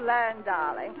 you'll learn,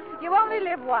 darling. You only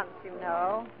live once, you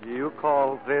know. You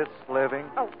call this living?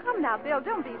 Oh, come now, Bill.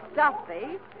 Don't be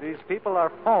stuffy. These people are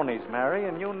phonies, Mary,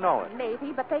 and you know it.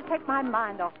 Maybe, but they take my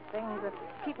mind off things and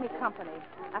keep me company.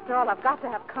 After all, I've got to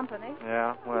have company.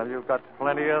 Yeah, well, you've got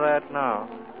plenty of that now.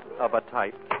 Of a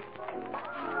type.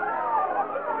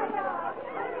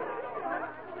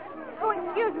 Oh,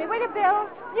 excuse me. Wait a Bill.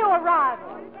 New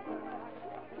arrival.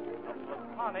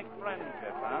 A platonic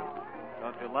friendship, huh?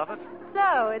 Don't you love it?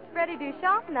 So, it's Freddie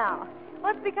Duchamp now.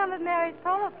 What's become of Mary's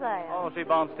polo player? Oh, she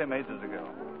bounced him ages ago.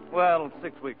 Well,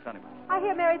 6 weeks anyway. I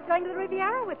hear Mary's going to the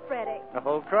Riviera with Freddie. The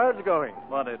whole crowd's going.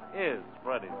 But it is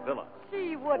Freddie's villa.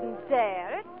 She wouldn't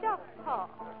dare. It's just talk.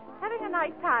 Having a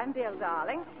nice time, Bill,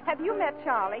 darling. Have you met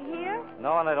Charlie here?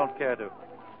 No, and I don't care to.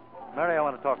 Mary, I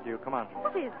want to talk to you. Come on.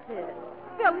 What is this?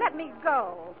 Bill, let me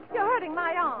go. You're hurting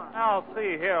my arm. Now,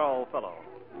 see here, old fellow.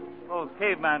 Those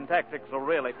caveman tactics are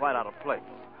really quite out of place.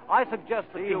 I suggest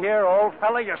that you... See here, old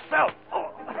fella, yourself.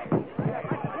 Oh.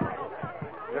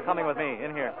 You're coming with me.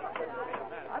 In here.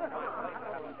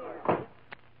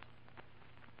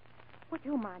 Would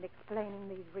you mind explaining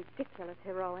these ridiculous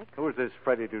heroics? Who is this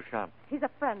Freddie Duchamp? He's a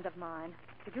friend of mine.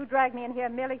 Did you drag me in here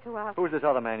merely to Who's this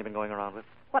other man you've been going around with?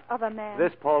 What other man?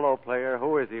 This polo player.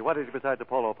 Who is he? What is he besides a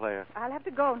polo player? I'll have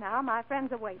to go now. My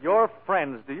friends are waiting. Your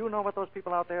friends? Do you know what those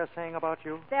people out there are saying about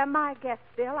you? They're my guests,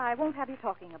 Bill. I won't have you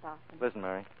talking about them. Listen,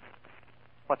 Mary.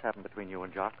 What's happened between you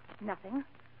and Jock? Nothing.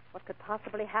 What could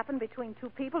possibly happen between two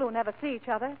people who never see each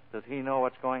other? Does he know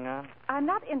what's going on? I'm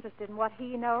not interested in what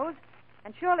he knows.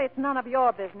 And surely it's none of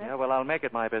your business. Yeah, well, I'll make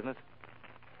it my business.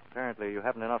 Apparently, you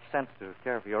haven't enough sense to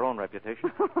care for your own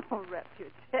reputation. Oh,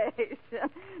 reputation.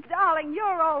 Darling,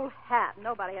 your old hat.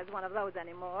 Nobody has one of those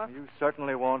anymore. You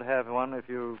certainly won't have one if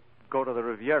you go to the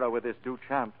Riviera with this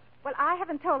Duchamp. Well, I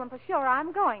haven't told them for sure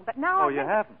I'm going, but now... Oh, you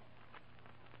haven't?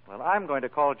 Well, I'm going to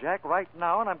call Jack right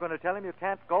now, and I'm going to tell him you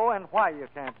can't go and why you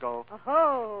can't go.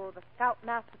 Oh, the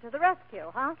scoutmaster to the rescue,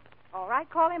 huh? All right,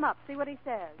 call him up, see what he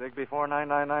says. Digby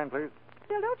 4999, please.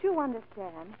 Still, don't you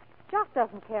understand? Jock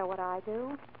doesn't care what I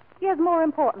do. He has more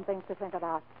important things to think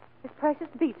about. His precious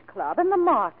beach club and the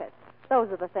market. Those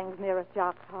are the things nearest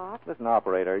Jock's heart. Listen,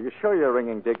 operator, you sure you're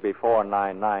ringing Digby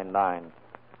 4999?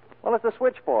 Well, it's a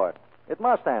switchboard. It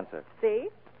must answer. See?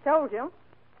 Told you.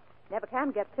 Never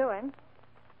can get to him.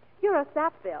 You're a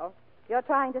sap, Bill. You're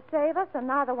trying to save us, and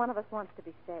neither one of us wants to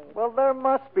be saved. Well, there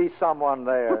must be someone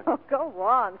there. Go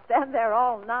on. Stand there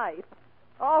all night.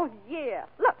 Oh, yeah.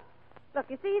 Look,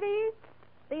 you see these?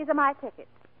 These are my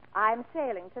tickets. I'm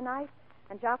sailing tonight,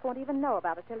 and Jock won't even know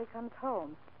about it till he comes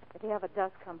home. If he ever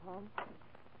does come home.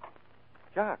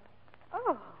 Jock.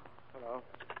 Oh. Hello.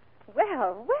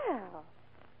 Well.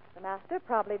 The master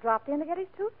probably dropped in to get his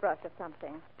toothbrush or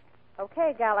something.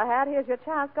 Okay, Galahad, here's your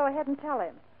chance. Go ahead and tell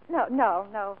him. No.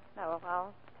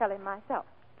 I'll tell him myself.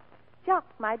 Jock,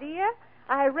 my dear,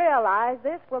 I realize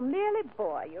this will nearly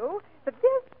bore you, but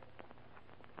this...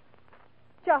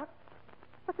 Jock,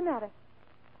 what's the matter?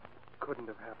 Couldn't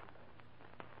have happened.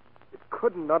 It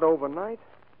couldn't, not overnight.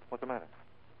 What's the matter?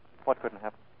 What couldn't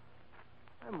happen?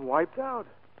 I'm wiped out.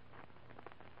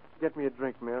 Get me a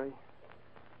drink, Mary.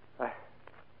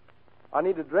 I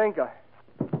need a drink. Oh,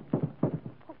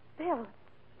 Bill,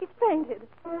 he's fainted.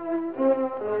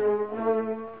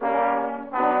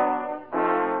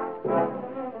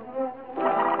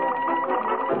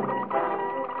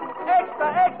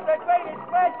 Extra, greatest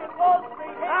crash in Wall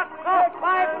Street. Knocked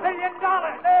 $5 million.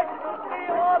 National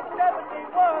Steel off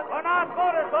 71. Bernard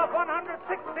Motors off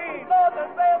 116.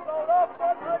 Northern Railroad off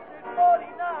 149.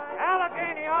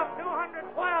 Allegheny off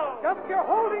 212. Jump your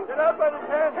holding. Get up, brother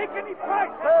Sam. Take any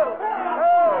price.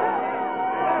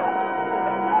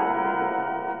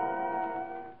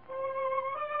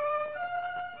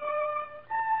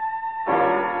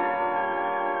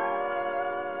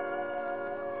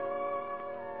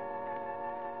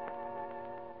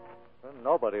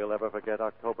 Nobody will ever forget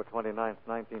October 29th,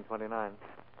 1929,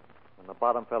 when the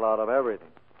bottom fell out of everything.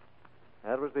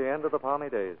 That was the end of the palmy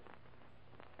days.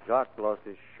 Jock lost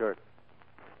his shirt,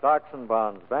 stocks and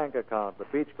bonds, bank account, the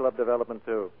beach club development,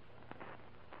 too.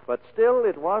 But still,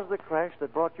 it was the crash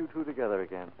that brought you two together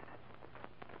again.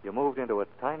 You moved into a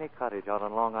tiny cottage out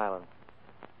on Long Island.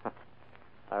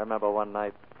 I remember one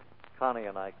night, Connie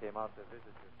and I came out to visit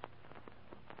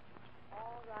you.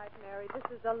 All right, Mary, this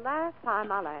is the last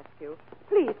time I'll ask you.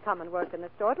 Please come and work in the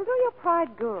store. It'll do your pride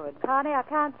good. Connie, I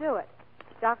can't do it.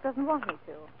 Doc doesn't want me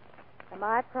to. And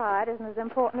my pride isn't as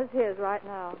important as his right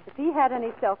now. If he had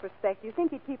any self-respect, you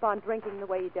think he'd keep on drinking the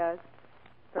way he does?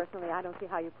 Personally, I don't see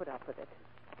how you put up with it.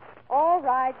 All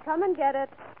right, come and get it.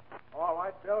 All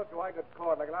right, Bill, so I got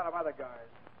caught like a lot of other guys.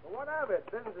 But what of it?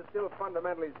 Business is still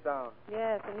fundamentally sound.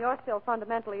 Yes, and you're still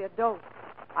fundamentally a dope.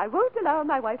 I won't allow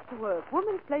my wife to work.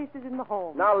 Woman's place is in the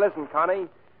home. Now listen, Connie.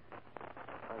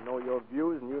 I know your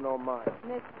views and you know mine.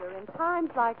 Mister, in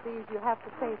times like these, you have to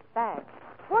face facts.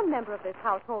 One member of this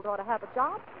household ought to have a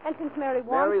job, and since Mary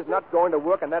wants Mary's not going to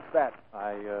work, and that's that.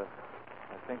 I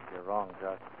think you're wrong,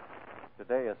 Jock.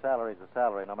 Today, a salary's a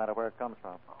salary, no matter where it comes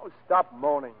from. Oh, stop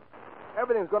moaning.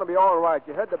 Everything's going to be all right.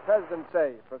 You heard the president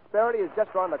say prosperity is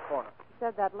just around the corner. He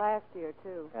said that last year,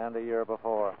 too. And the year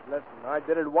before. Listen, I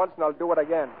did it once, and I'll do it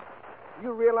again.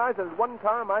 You realize that at one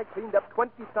time I cleaned up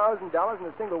 $20,000 in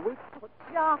a single week?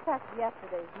 Jock, that's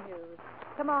yesterday's news.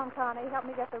 Come on, Connie, help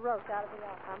me get the roast out of the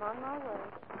oven. I'm on my way.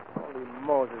 Holy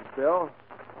Moses, Bill.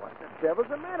 What the devil's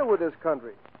the matter with this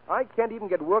country? I can't even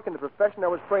get work in the profession I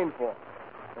was trained for.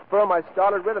 The firm I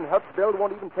started with and helped build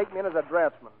won't even take me in as a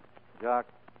draftsman. Jock,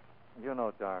 you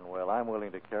know darn well I'm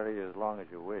willing to carry you as long as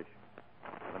you wish.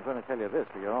 But I'm going to tell you this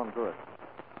for your own good.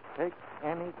 Take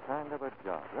any kind of a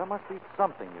job. There must be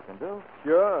something you can do.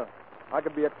 Sure. I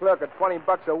could be a clerk at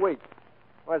 $20 a week.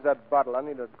 Where's that bottle? I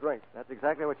need a drink. That's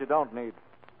exactly what you don't need.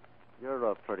 You're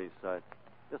a pretty sight.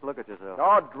 Just look at yourself.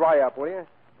 Oh, dry up, will you?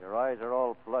 Your eyes are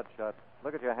all bloodshot.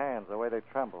 Look at your hands, the way they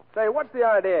tremble. Say, what's the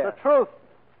idea? The truth.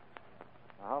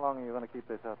 Now, how long are you going to keep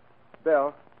this up?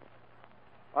 Bill,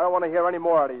 I don't want to hear any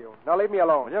more out of you. Now leave me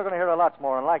alone. Well, you're going to hear a lot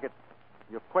more and like it.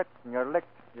 You've quit and you're licked.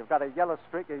 You've got a yellow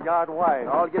streak a yard wide.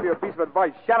 I'll give you a piece of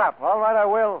advice. Shut up. All right, I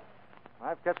will.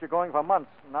 I've kept you going for months.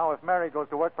 Now, if Mary goes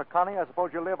to work for Connie, I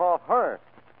suppose you live off her.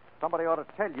 Somebody ought to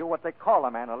tell you what they call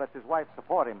a man who lets his wife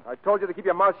support him. I told you to keep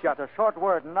your mouth shut. It's a short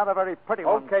word, not a very pretty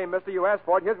one. Okay, mister, you asked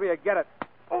for it. Here's where you get it.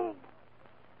 Oh.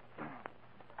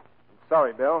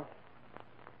 Sorry, Bill.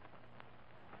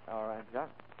 All right, John.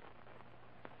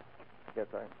 Guess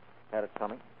I had it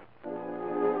coming.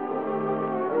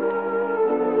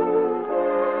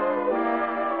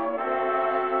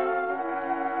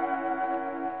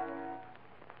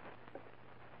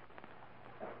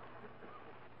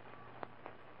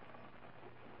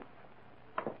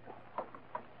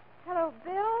 Hello,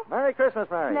 Bill. Merry Christmas,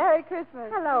 Mary. Merry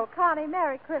Christmas. Hello, Connie.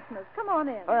 Merry Christmas. Come on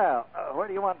in. Well, where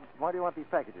do you want these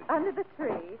packages? Under the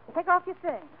tree. Take off your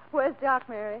things. Where's Jock,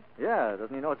 Mary? Yeah,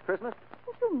 doesn't he know it's Christmas?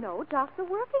 Don't you know Jock's a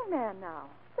working man now?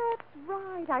 That's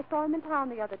right. I saw him in town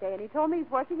the other day, and he told me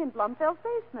he's working in Blumfeld's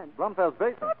basement. Blumfeld's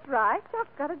basement? That's right. Chuck's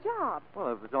got a job.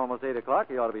 Well, if it's almost 8 o'clock,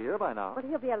 he ought to be here by now. But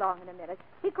he'll be along in a minute.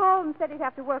 He called and said he'd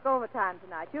have to work overtime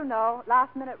tonight. You know,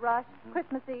 last-minute rush,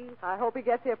 Christmas Eve. I hope he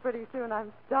gets here pretty soon.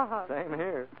 I'm starved. Same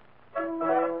here.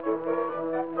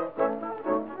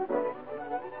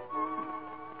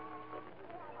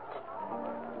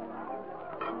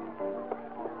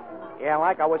 Yeah,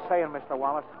 like I was saying, Mr.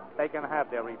 Wallace, they can have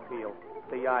their repeal.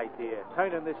 The idea,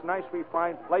 turning this nice,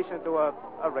 refined place into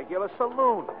a regular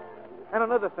saloon. And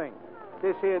another thing,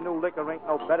 this here new liquor ain't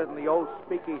no better than the old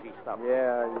speakeasy stuff.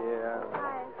 Yeah.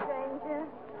 Hi, stranger.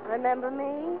 Remember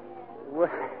me?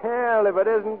 Well, if it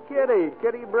isn't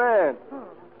Kitty Brandt.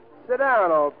 Sit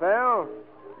down, old pal.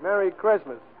 Merry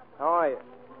Christmas. How are you?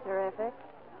 Terrific.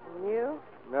 And you?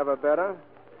 Never better.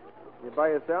 You by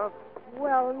yourself?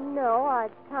 Well, no, I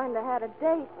kind of had a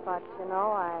date, but,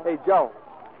 Hey, Joe.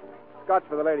 Scotch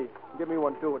for the lady. Give me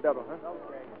one, too, a double, huh?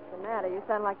 What's the matter? You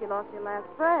sound like you lost your last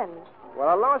friend. Well,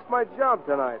 I lost my job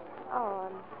tonight. Oh,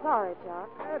 I'm sorry, Jock.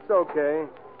 That's okay.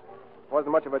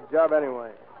 Wasn't much of a job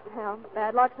anyway. Well,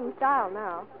 bad luck's in style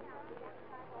now.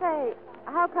 Say,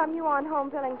 how come you aren't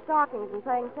home filling stockings and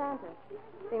playing Santa?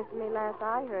 Seems to me last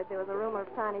I heard there was a rumor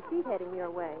of Tiny Pete heading your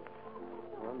way.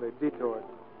 Well, they detoured.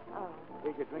 Oh.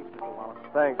 Here's your drinks, Mr. Wallace.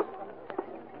 Thanks.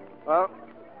 Well,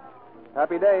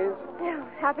 happy days. Phew,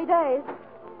 happy days.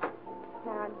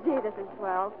 Now, gee, this is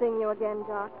swell. Seeing you again,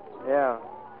 Jock. Yeah.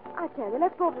 I tell you,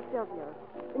 let's go over to Silvio's.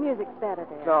 The music's better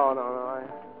there. No.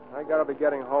 I gotta be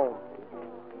getting home.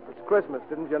 It's Christmas,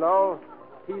 didn't you know?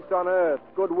 Peace on earth,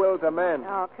 goodwill to men.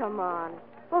 Oh, come on.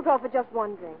 We'll go for just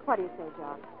one drink. What do you say,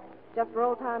 Jock? Just for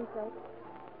old time's sake?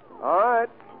 All right.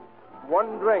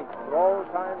 One drink for all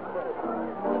time's sake.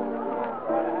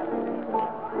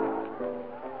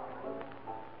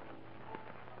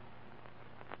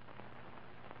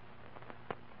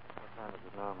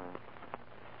 No, man.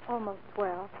 Almost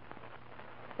 12.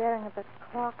 Staring at the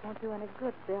clock won't do any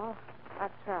good, Bill.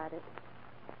 I've tried it.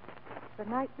 It's the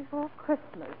night before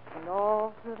Christmas and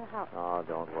all through the house. Oh,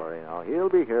 don't worry now. He'll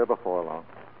be here before long.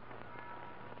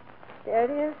 There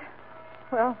it is.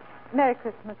 Well, Merry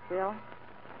Christmas, Bill.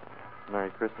 Merry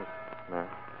Christmas, Mary.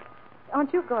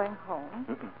 Aren't you going home?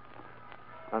 Mm-mm.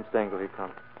 I'm staying till he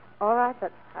comes. All right,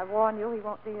 but I warn you, he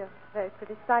won't be a very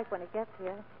pretty sight when he gets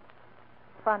here.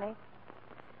 Funny.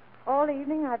 All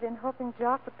evening I've been hoping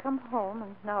Jock would come home,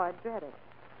 and now I dread it.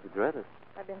 You dread it?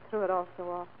 I've been through it all so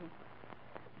often.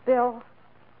 Bill,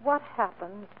 what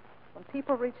happens when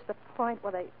people reach the point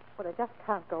where they just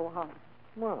can't go on?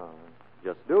 Well,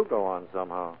 just do go on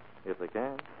somehow, if they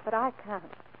can. But I can't.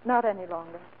 Not any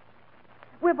longer.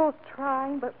 We're both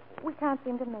trying, but we can't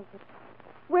seem to make it.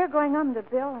 We're going under,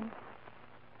 Bill, and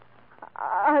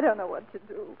I don't know what to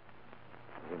do.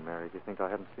 Hey, Mary, do you think I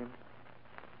haven't seen it?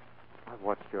 I've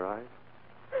watched your eyes.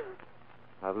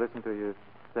 I've listened to you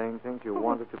saying things you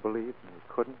wanted to believe and you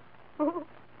couldn't.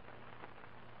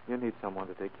 You need someone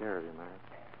to take care of you, Mary.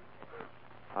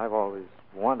 I've always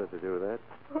wanted to do that.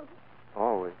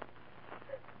 Always.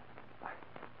 I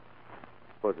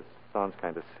suppose it sounds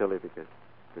kind of silly because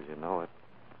you know it.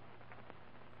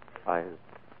 I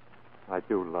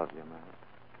do love you, Mary.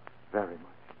 Very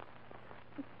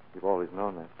much. You've always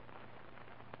known that.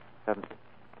 Haven't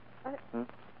you?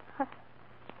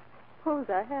 Suppose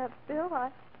I have, Bill.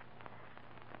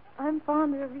 I'm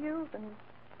fonder of you than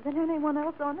anyone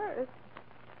else on earth.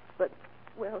 But,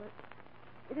 well,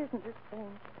 it isn't the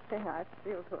same thing I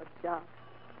feel toward Jock.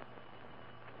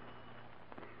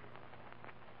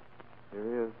 Here he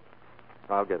is.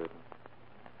 I'll get it.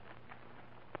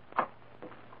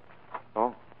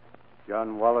 Oh.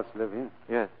 John Wallace live here?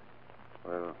 Yes.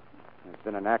 Well, there's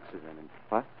been an accident.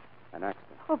 What? An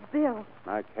accident. Oh, Bill.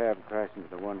 My cab crashed into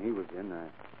the one he was in. I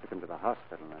took him to the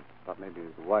hospital, and I thought maybe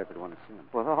his wife would want to see him.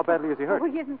 Well, how badly is he hurt?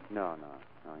 Oh, he isn't. No,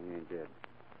 he ain't dead.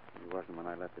 He wasn't when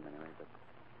I left him anyway, but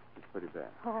he's pretty bad.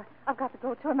 Oh, I've got to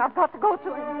go to him. I've got to go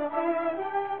to him.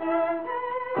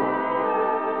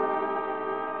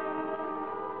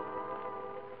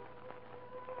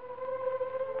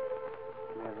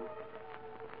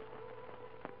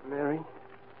 Mary?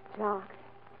 Jock,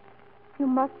 you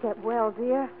must get well,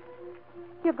 dear.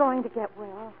 You're going to get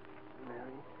well.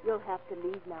 Mary? You'll have to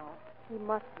leave now. He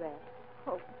must rest.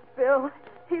 Oh, Bill,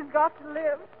 he's got to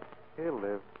live. He'll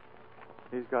live.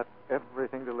 He's got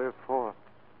everything to live for.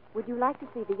 Would you like to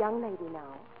see the young lady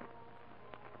now?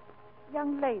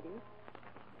 Young lady?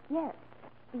 Yes.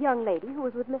 The young lady who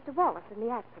was with Mr. Wallace in the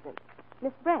accident.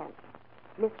 Miss Brandt.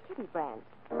 Miss Kitty Brandt.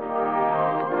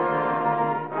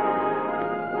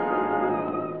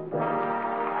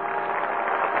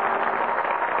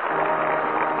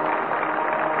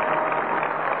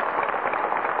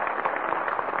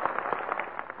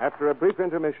 After a brief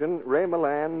intermission, Ray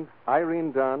Milland,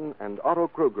 Irene Dunn, and Otto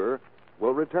Kruger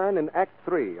will return in Act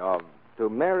 3 of To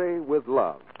Marry with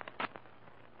Love.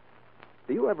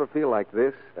 Do you ever feel like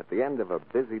this at the end of a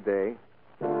busy day?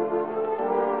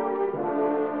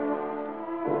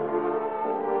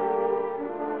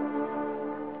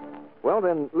 Well,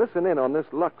 then, listen in on this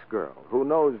Lux girl who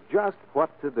knows just what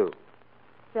to do.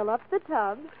 Fill up the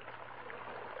tub.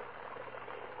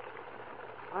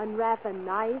 Unwrap a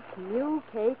nice new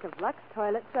cake of Lux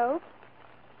toilet soap.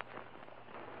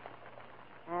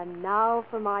 And now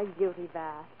for my beauty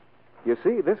bath. You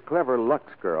see, this clever Lux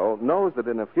girl knows that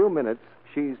in a few minutes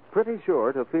she's pretty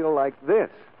sure to feel like this.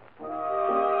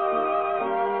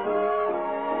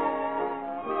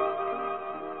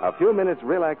 A few minutes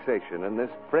relaxation in this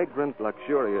fragrant,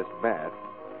 luxurious bath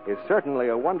is certainly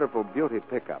a wonderful beauty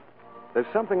pickup. There's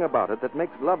something about it that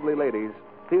makes lovely ladies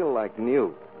feel like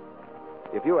new.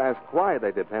 If you ask why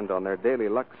they depend on their daily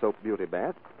Lux Soap beauty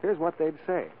bath, here's what they'd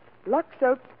say. Lux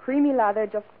Soap's creamy lather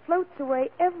just floats away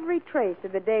every trace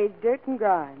of the day's dirt and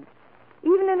grime.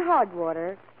 Even in hard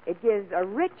water, it gives a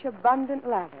rich, abundant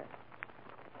lather.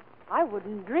 I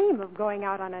wouldn't dream of going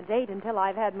out on a date until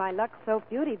I've had my Lux Soap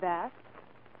beauty bath.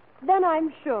 Then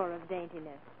I'm sure of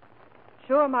daintiness.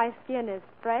 Sure my skin is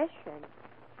fresh and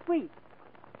sweet.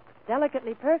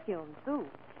 Delicately perfumed, too.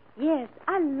 Yes,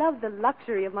 I love the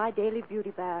luxury of my daily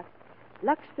beauty bath.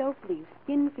 Lux Soap leaves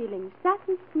skin feeling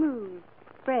satin smooth,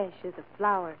 fresh as a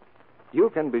flower. You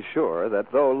can be sure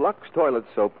that though Lux toilet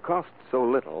soap costs so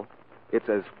little, it's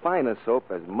as fine a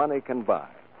soap as money can buy.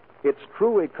 It's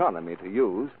true economy to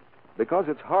use because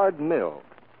it's hard milled.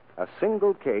 A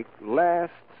single cake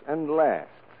lasts and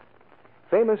lasts.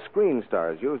 Famous screen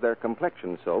stars use their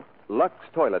complexion soap, Lux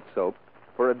toilet soap,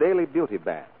 for a daily beauty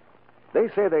bath. They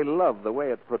say they love the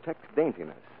way it protects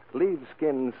daintiness, leaves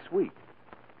skin sweet.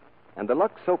 And the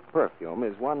Lux soap perfume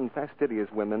is one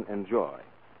fastidious women enjoy.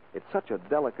 It's such a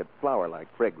delicate flower-like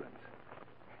fragrance.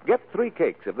 Get 3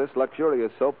 cakes of this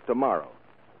luxurious soap tomorrow.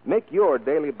 Make your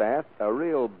daily bath a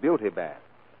real beauty bath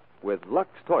with Lux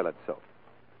toilet soap.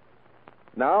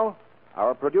 Now,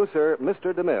 our producer,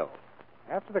 Mr. DeMille.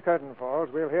 After the curtain falls,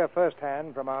 we'll hear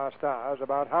firsthand from our stars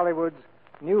about Hollywood's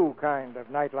new kind of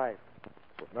nightlife.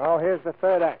 Now, here's the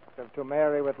third act of To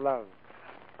Marry with Love,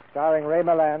 starring Ray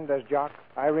Milland as Jock,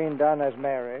 Irene Dunn as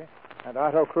Mary, and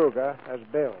Otto Kruger as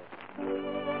Bill.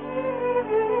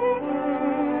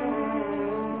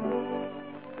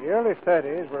 The early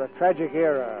 30s were a tragic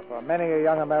era for many a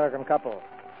young American couple,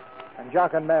 and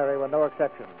Jock and Mary were no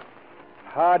exception.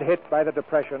 Hard hit by the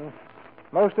Depression,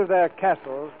 most of their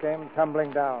castles came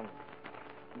tumbling down.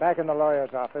 Back in the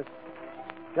lawyer's office,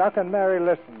 Jock and Mary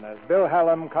listen as Bill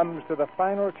Hallam comes to the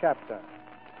final chapter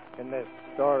in this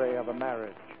story of a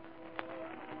marriage.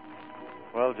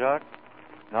 Well, Jock,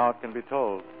 now it can be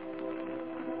told.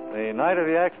 The night of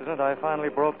the accident, I finally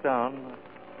broke down.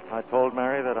 I told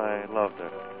Mary that I loved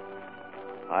her.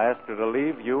 I asked her to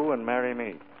leave you and marry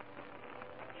me.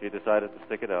 She decided to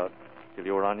stick it out till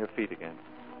you were on your feet again.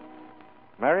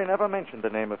 Mary never mentioned the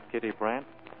name of Kitty Brandt.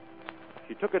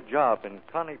 She took a job in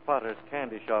Connie Potter's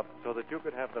candy shop so that you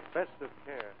could have the best of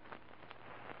care.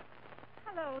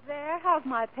 Hello there. How's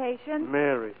my patient?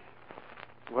 Mary.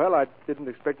 Well, I didn't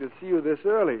expect to see you this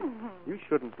early. You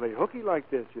shouldn't play hooky like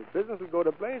this. Your business will go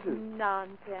to blazes.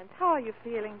 Nonsense. How are you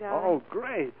feeling, darling? Oh,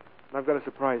 great. I've got a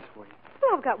surprise for you.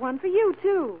 Well, I've got one for you,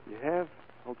 too. You have?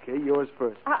 Okay, yours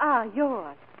first.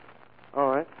 Yours. All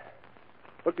right.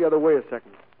 Look the other way a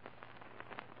second.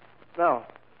 Now.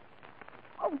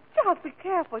 Oh, Jock, be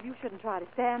careful. You shouldn't try to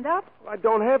stand up. I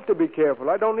don't have to be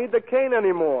careful. I don't need the cane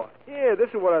anymore. Here, this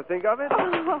is what I think of it.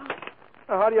 Oh.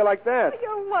 Now, how do you like that?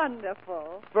 You're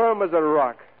wonderful. Firm as a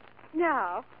rock.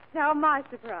 Now, my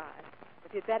surprise.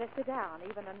 But you'd better sit down.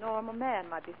 Even a normal man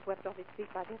might be swept off his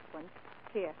feet by this one.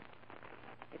 Here.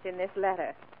 It's in this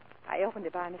letter. I opened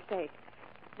it by mistake.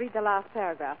 Read the last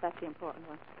paragraph. That's the important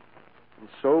one. And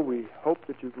so we hope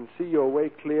that you can see your way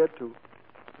clear to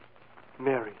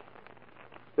Mary.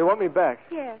 They want me back.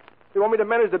 Yes. They want me to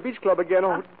manage the beach club again.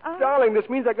 Oh, darling, this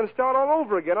means I can start all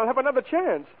over again. I'll have another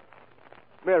chance.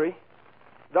 Mary,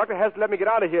 the doctor has to let me get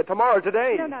out of here tomorrow,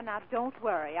 today. No, don't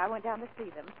worry. I went down to see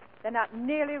them. They're not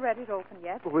nearly ready to open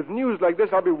yet. But with news like this,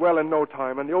 I'll be well in no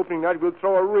time. And the opening night, we'll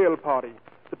throw a real party.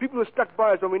 The people who stuck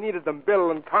by us when we needed them,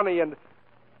 Bill and Connie and...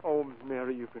 Oh,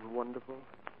 Mary, you've been wonderful.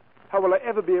 How will I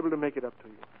ever be able to make it up to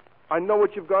you? I know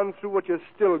what you've gone through, what you're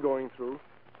still going through.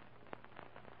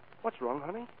 What's wrong,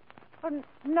 honey? Oh,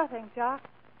 nothing, Jock.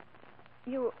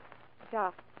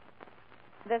 Jock,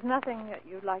 there's nothing that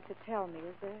you'd like to tell me,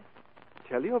 is there?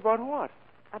 Tell you about what?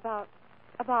 About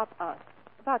us.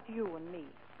 About you and me.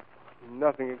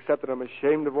 Nothing except that I'm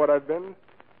ashamed of what I've been.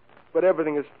 But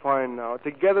everything is fine now.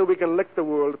 Together we can lick the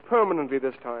world permanently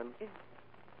this time.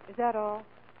 Is that all?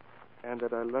 And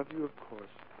that I love you, of course.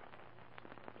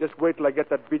 Just wait till I get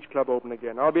that beach club open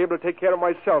again. I'll be able to take care of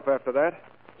myself after that.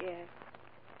 Yes.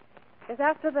 Because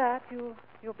after that,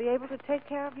 you'll be able to take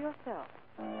care of yourself.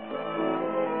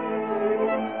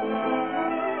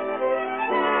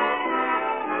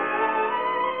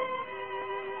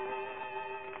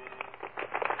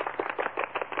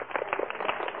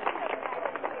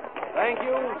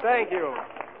 Thank you.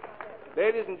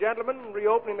 Ladies and gentlemen,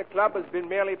 reopening the club has been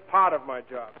merely part of my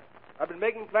job. I've been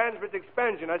making plans for its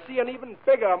expansion. I see an even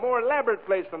bigger, more elaborate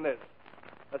place than this.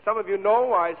 As some of you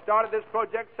know, I started this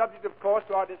project subject, of course,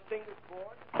 to our distinguished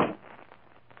board.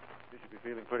 You should be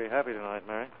feeling pretty happy tonight,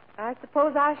 Mary. I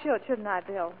suppose I should, shouldn't I,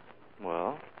 Bill?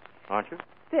 Well, aren't you?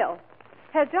 Bill,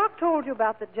 has Jock told you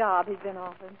about the job he's been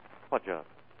offered? What job?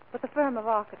 With the firm of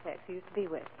architects he used to be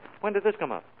with. When did this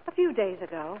come up? A few days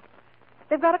ago.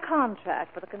 They've got a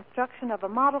contract for the construction of a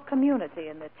model community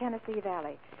in the Tennessee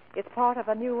Valley. It's part of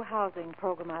a new housing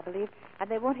program, I believe, and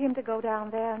they want him to go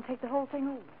down there and take the whole thing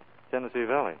over. Tennessee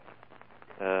Valley.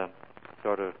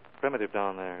 Sort of primitive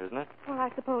down there, isn't it? Well, I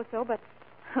suppose so, but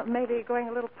maybe going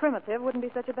a little primitive wouldn't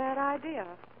be such a bad idea.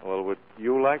 Well, would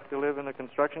you like to live in a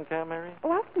construction camp, Mary?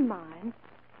 Oh, I wouldn't mind.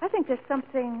 I think there's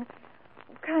something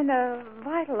kind of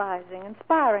vitalizing,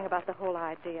 inspiring about the whole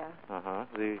idea. Uh-huh.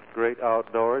 The great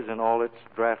outdoors in all its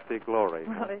drafty glory.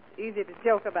 Well, it's easy to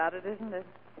joke about it, isn't it?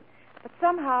 But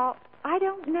somehow, I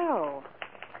don't know.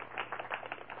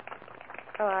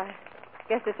 Oh, I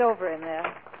guess it's over in there.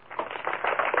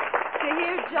 To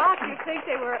hear Jock, you'd think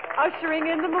they were ushering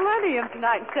in the millennium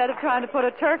tonight instead of trying to put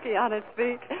a turkey on its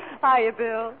feet. Hiya,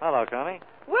 Bill. Hello, Connie.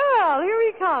 Well,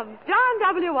 here he comes. John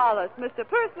W. Wallace, Mr.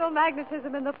 Personal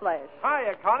Magnetism in the flesh.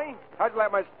 Hiya, Connie. How'd you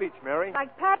like my speech, Mary?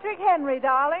 Like Patrick Henry,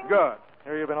 darling. Good.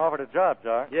 Here you've been offered a job,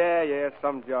 Jock. Yeah,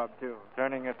 some job, too.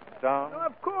 Turning it down? Oh,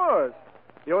 of course.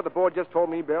 You know what the board just told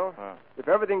me, Bill? If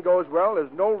everything goes well,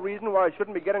 there's no reason why I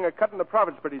shouldn't be getting a cut in the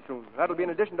profits pretty soon. That'll be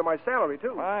in addition to my salary,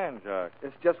 too. Fine, Jock.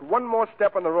 It's just one more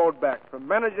step on the road back, from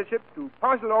managership to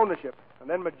partial ownership, and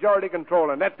then majority control,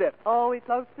 and that's it. Oh, he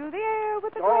floats through the air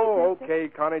with the Oh, greatness.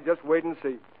 okay, Connie, just wait and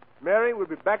see. Mary, we'll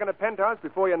be back in the penthouse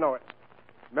before you know it.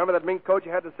 Remember that mink coat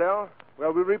you had to sell?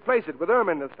 Well, we'll replace it with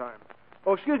Ermine this time.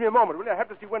 Oh, excuse me a moment, will you? I have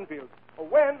to see Winfield. Oh,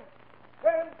 when?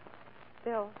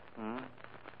 Bill, Hmm?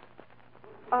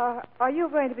 are you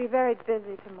going to be very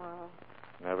busy tomorrow?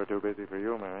 Never too busy for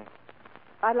you, Mary.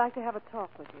 I'd like to have a talk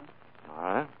with you. All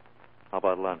right. How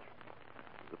about lunch?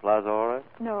 Is the plaza all right?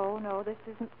 No, this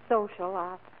isn't social.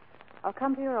 I'll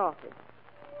come to your office.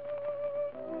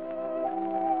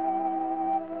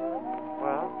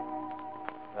 Well,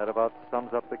 that about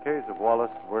sums up the case of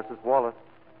Wallace versus Wallace.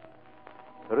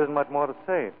 There isn't much more to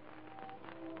say.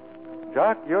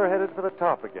 Jock, you're headed for the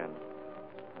top again.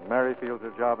 And Mary feels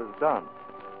her job is done.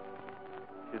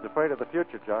 She's afraid of the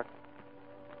future, Jock.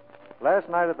 Last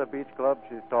night at the beach club,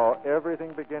 she saw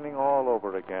everything beginning all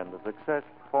over again. The success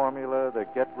formula, the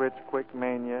get-rich-quick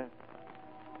mania.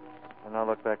 And now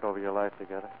look back over your life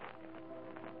together.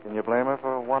 Can you blame her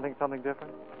for wanting something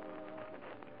different?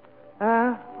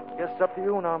 Guess it's up to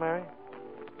you now, Mary.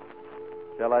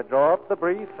 Shall I draw up the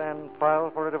brief and file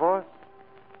for a divorce?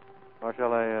 Or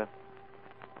shall I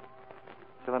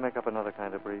make up another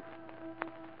kind of brief?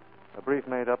 A brief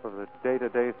made up of the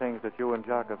day-to-day things that you and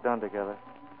Jock have done together.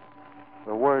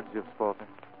 The words you've spoken.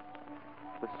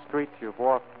 The streets you've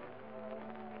walked.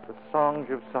 The songs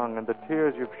you've sung and the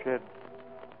tears you've shed.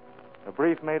 A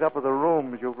brief made up of the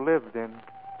rooms you've lived in.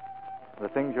 The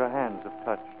things your hands have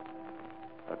touched.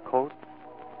 A coat,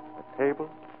 a table,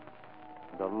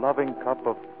 and a loving cup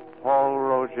of Paul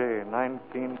Roger,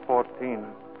 1914.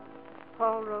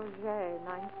 Paul Roger,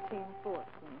 1914.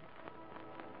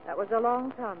 That was a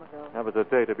long time ago. That was a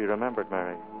day to be remembered,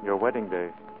 Mary. Your wedding day.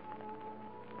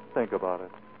 Think about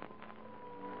it.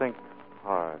 Think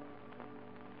hard.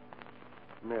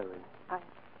 Mary.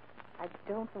 I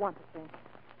don't want to think.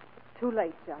 It's too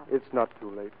late, John. It's not too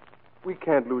late. We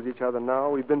can't lose each other now.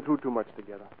 We've been through too much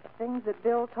together. The things that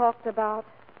Bill talked about,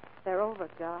 they're over,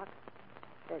 Jock.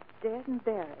 They're dead and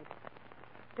buried.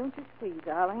 Don't you see,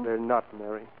 darling? They're not,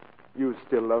 Mary. You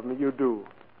still love me. You do.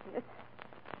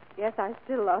 Yes, I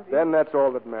still love you. Then that's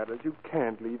all that matters. You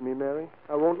can't leave me, Mary.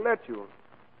 I won't let you.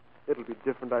 It'll be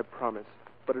different, I promise.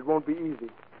 But it won't be easy.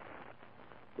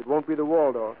 It won't be the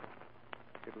Waldorf.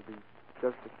 It'll be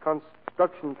just a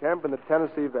construction camp in the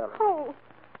Tennessee Valley. Oh.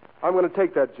 I'm going to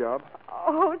take that job.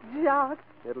 Oh, Jock.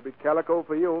 It'll be calico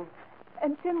for you.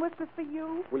 And tin whiskers for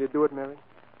you. Will you do it, Mary?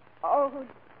 Oh,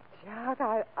 Jock,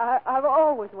 I've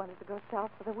always wanted to go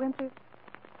south for the winter.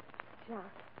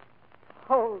 Jock,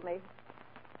 hold me.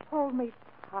 Hold me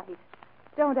tight.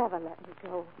 Don't ever let me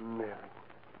go. Mary.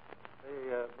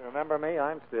 Hey, remember me?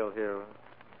 I'm still here.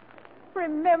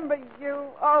 Remember you.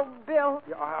 Oh, Bill.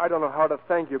 Yeah, I don't know how to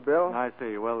thank you, Bill. I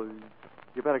see. Well,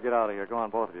 you better get out of here. Go on,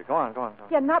 both of you. Go on.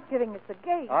 You're not giving us the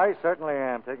gate. I certainly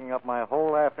am, taking up my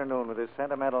whole afternoon with this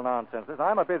sentimental nonsense.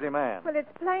 I'm a busy man. Well,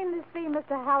 it's plain to see,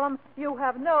 Mr. Hallam, you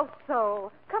have no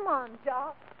soul. Come on,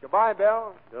 Jock. Goodbye,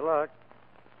 Bill. Good luck.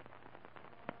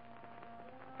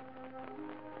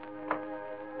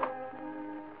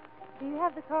 Do you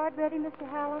have the card ready, Mr.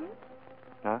 Hallam?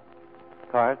 Huh?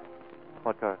 Card?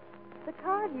 What card? The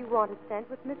card you wanted sent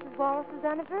with Mrs. Wallace's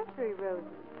anniversary roses.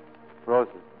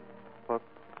 Roses. What?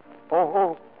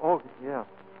 Oh, yeah.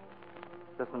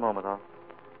 Just a moment.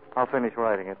 I'll finish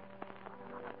writing it.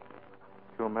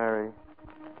 To Mary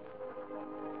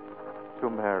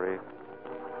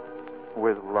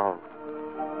with love.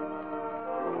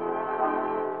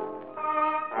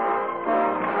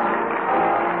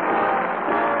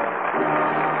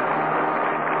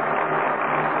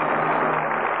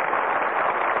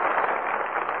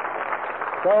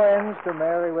 So ends To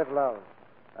Mary with Love.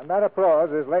 And that applause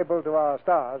is labeled to our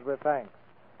stars with thanks.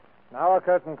 Now a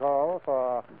curtain call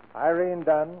for Irene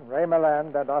Dunn, Ray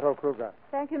Milland, and Otto Kruger.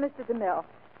 Thank you, Mr. DeMille.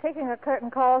 Taking a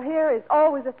curtain call here is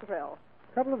always a thrill.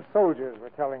 A couple of soldiers were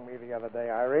telling me the other day,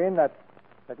 Irene, that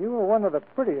you were one of the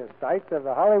prettiest sights of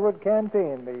the Hollywood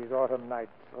canteen these autumn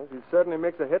nights. Well, she certainly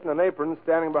makes a hit in an apron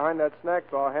standing behind that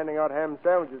snack bar handing out ham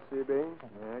sandwiches, CB.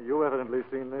 Yeah, you evidently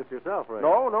seen this yourself, Ray.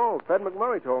 No. Fred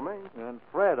McMurray told me. And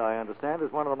Fred, I understand, is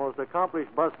one of the most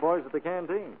accomplished busboys at the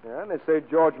canteen. Yeah, and they say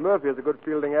George Murphy has a good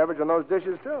fielding average on those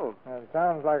dishes, too. It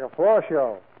sounds like a floor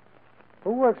show.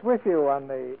 Who works with you on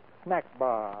the snack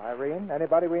bar, Irene?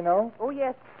 Anybody we know? Oh,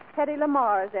 yes. Hetty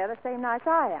Lamar is there the same night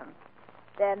I am.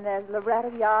 Then there's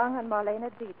Loretta Young and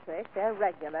Marlena Dietrich. They're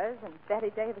regulars. And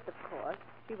Betty Davis, of course.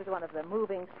 She was one of the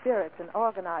moving spirits in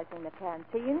organizing the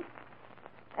canteen.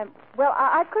 And, well,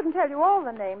 I couldn't tell you all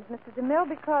the names, Mr. DeMille,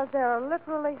 because there are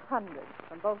literally hundreds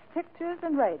from both pictures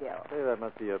and radio. Say, that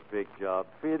must be a big job,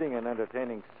 feeding and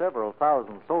entertaining several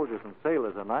thousand soldiers and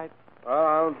sailors a night.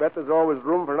 I'll bet there's always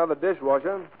room for another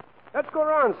dishwasher. Let's go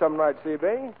around some night,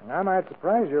 CB. I might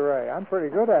surprise you, Ray. I'm pretty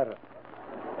good at it.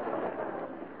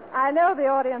 I know the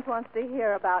audience wants to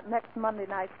hear about next Monday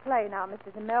night's play now,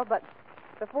 Mr. DeMille, but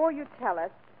before you tell us,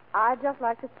 I'd just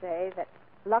like to say that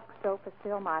Lux Soap is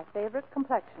still my favorite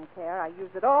complexion care. I use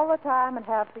it all the time and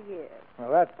have for years.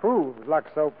 Well, that proves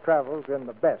Lux Soap travels in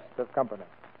the best of company.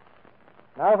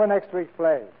 Now for next week's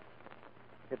play.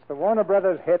 It's the Warner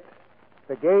Brothers hit,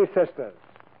 The Gay Sisters.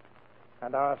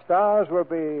 And our stars will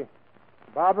be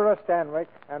Barbara Stanwyck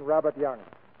and Robert Young.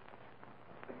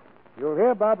 You'll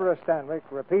hear Barbara Stanwyck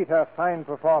repeat her fine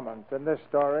performance in this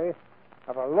story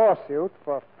of a lawsuit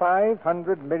for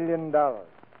 $500 million.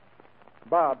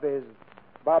 Bob is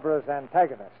Barbara's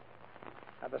antagonist.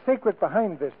 And the secret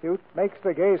behind this suit makes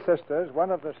The Gay Sisters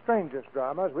one of the strangest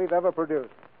dramas we've ever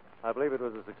produced. I believe it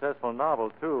was a successful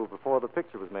novel, too, before the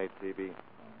picture was made, C.B.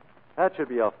 That should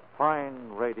be a fine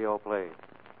radio play.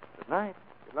 Good night.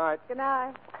 Good night. Good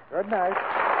night. Good night.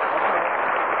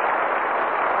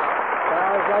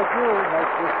 Stars like you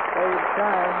make this stage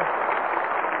shine.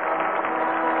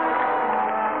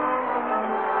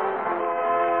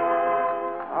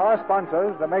 Our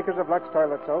sponsors, the makers of Lux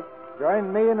Toilet Soap,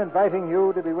 join me in inviting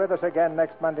you to be with us again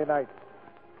next Monday night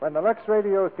when the Lux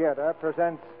Radio Theater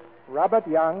presents Robert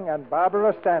Young and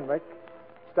Barbara Stanwyck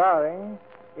starring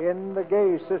in The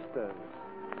Gay Sisters.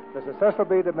 This is Cecil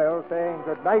B. DeMille saying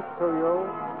good night to you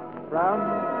from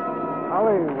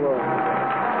Hollywood.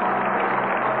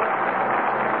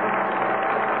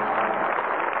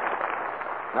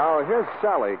 Now, here's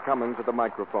Sally coming to the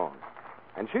microphone.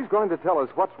 And she's going to tell us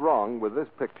what's wrong with this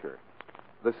picture.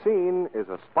 The scene is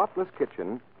a spotless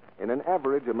kitchen in an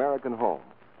average American home.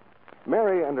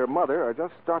 Mary and her mother are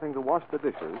just starting to wash the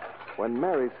dishes when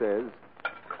Mary says,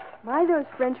 My, those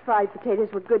French fried potatoes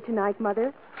were good tonight,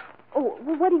 Mother. Oh,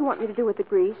 well, what do you want me to do with the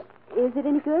grease? Is it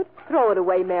any good? Throw it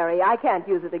away, Mary. I can't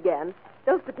use it again.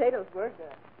 Those potatoes were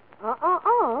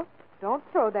good. Don't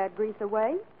throw that grease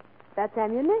away. That's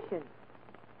ammunition.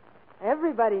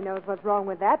 Everybody knows what's wrong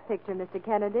with that picture, Mr.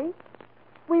 Kennedy.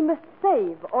 We must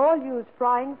save all used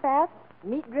frying fats,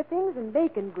 meat drippings, and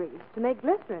bacon grease to make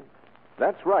glycerin.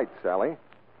 That's right, Sally.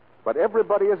 But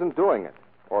everybody isn't doing it,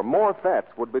 or more fats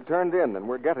would be turned in than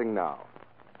we're getting now.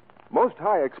 Most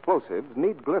high explosives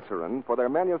need glycerin for their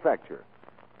manufacture.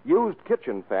 Used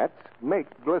kitchen fats make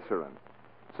glycerin.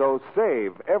 So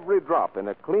save every drop in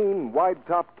a clean,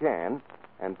 wide-top can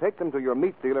and take them to your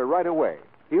meat dealer right away.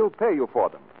 He'll pay you for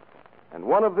them. And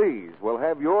one of these will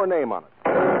have your name on it.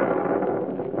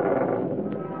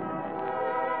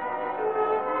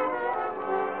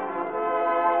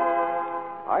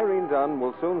 Irene Dunn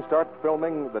will soon start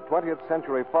filming the 20th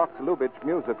Century Fox Lubitsch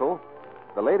musical,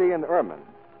 The Lady in Ermine.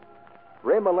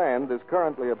 Ray Milland is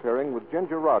currently appearing with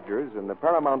Ginger Rogers in the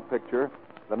Paramount picture,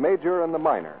 The Major and the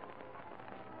Minor.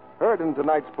 Heard in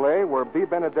tonight's play were Bea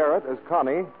Benaderet as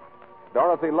Connie,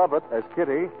 Dorothy Lovett as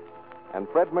Kitty, and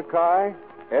Fred Mackay,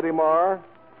 Eddie Marr,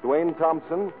 Dwayne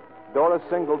Thompson, Doris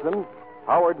Singleton,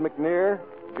 Howard McNear,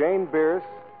 Jane Bierce,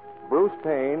 Bruce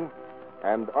Payne,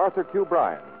 and Arthur Q.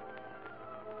 Bryan.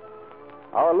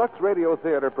 Our Lux Radio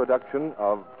Theater production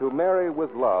of To Marry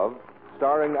with Love,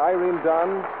 starring Irene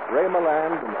Dunn, Ray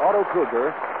Milland, and Otto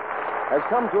Kruger, has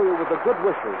come to you with the good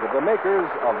wishes of the makers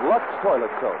of Lux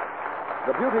Toilet Soap,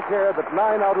 the beauty care that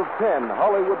 9 out of 10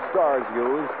 Hollywood stars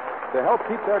use to help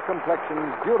keep their complexions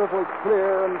beautifully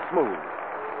clear and smooth,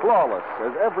 flawless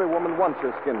as every woman wants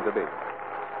her skin to be.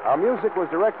 Our music was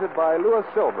directed by Louis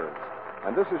Silvers,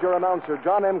 and this is your announcer,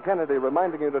 John M. Kennedy,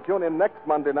 reminding you to tune in next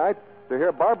Monday night to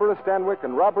hear Barbara Stanwyck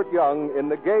and Robert Young in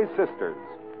The Gay Sisters.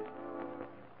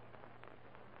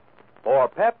 For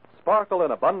pep, sparkle,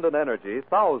 and abundant energy,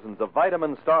 thousands of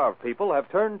vitamin-starved people have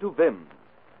turned to Vims.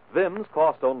 Vims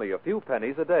cost only a few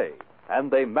pennies a day,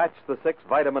 and they match the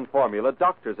 6-vitamin formula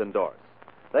doctors endorse.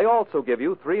 They also give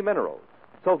you 3 minerals.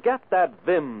 So get that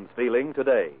Vims feeling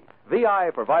today.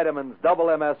 VI for vitamins,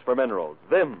 double MS for minerals.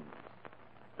 Vims.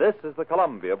 This is the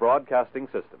Columbia Broadcasting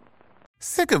System.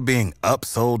 Sick of being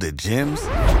upsold at gyms?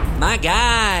 My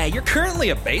guy, you're currently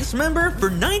a base member?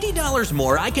 For $90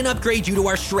 more, I can upgrade you to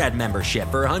our Shred membership.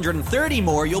 For $130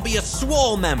 more, you'll be a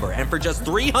Swole member. And for just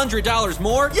 $300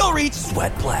 more, you'll reach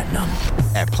Sweat Platinum.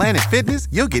 At Planet Fitness,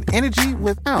 you'll get energy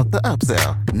without the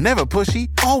upsell. Never pushy,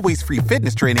 always free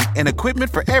fitness training and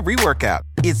equipment for every workout.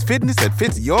 It's fitness that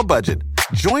fits your budget.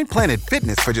 Join Planet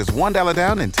Fitness for just $1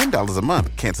 down and $10 a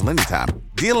month. Cancel anytime.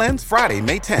 Deal ends Friday,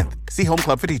 May 10th. See Home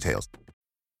Club for details.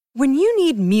 When you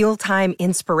need mealtime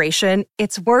inspiration,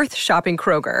 it's worth shopping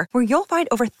Kroger, where you'll find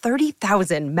over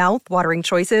 30,000 mouth-watering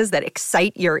choices that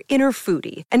excite your inner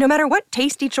foodie. And no matter what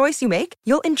tasty choice you make,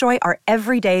 you'll enjoy our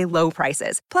everyday low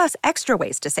prices, plus extra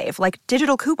ways to save, like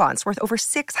digital coupons worth over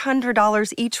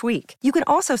 $600 each week. You can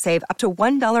also save up to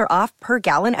 $1 off per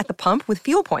gallon at the pump with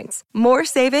fuel points. More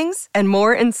savings and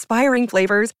more inspiring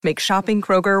flavors make shopping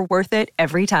Kroger worth it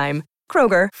every time.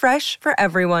 Kroger, fresh for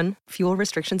everyone. Fuel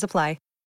restrictions apply.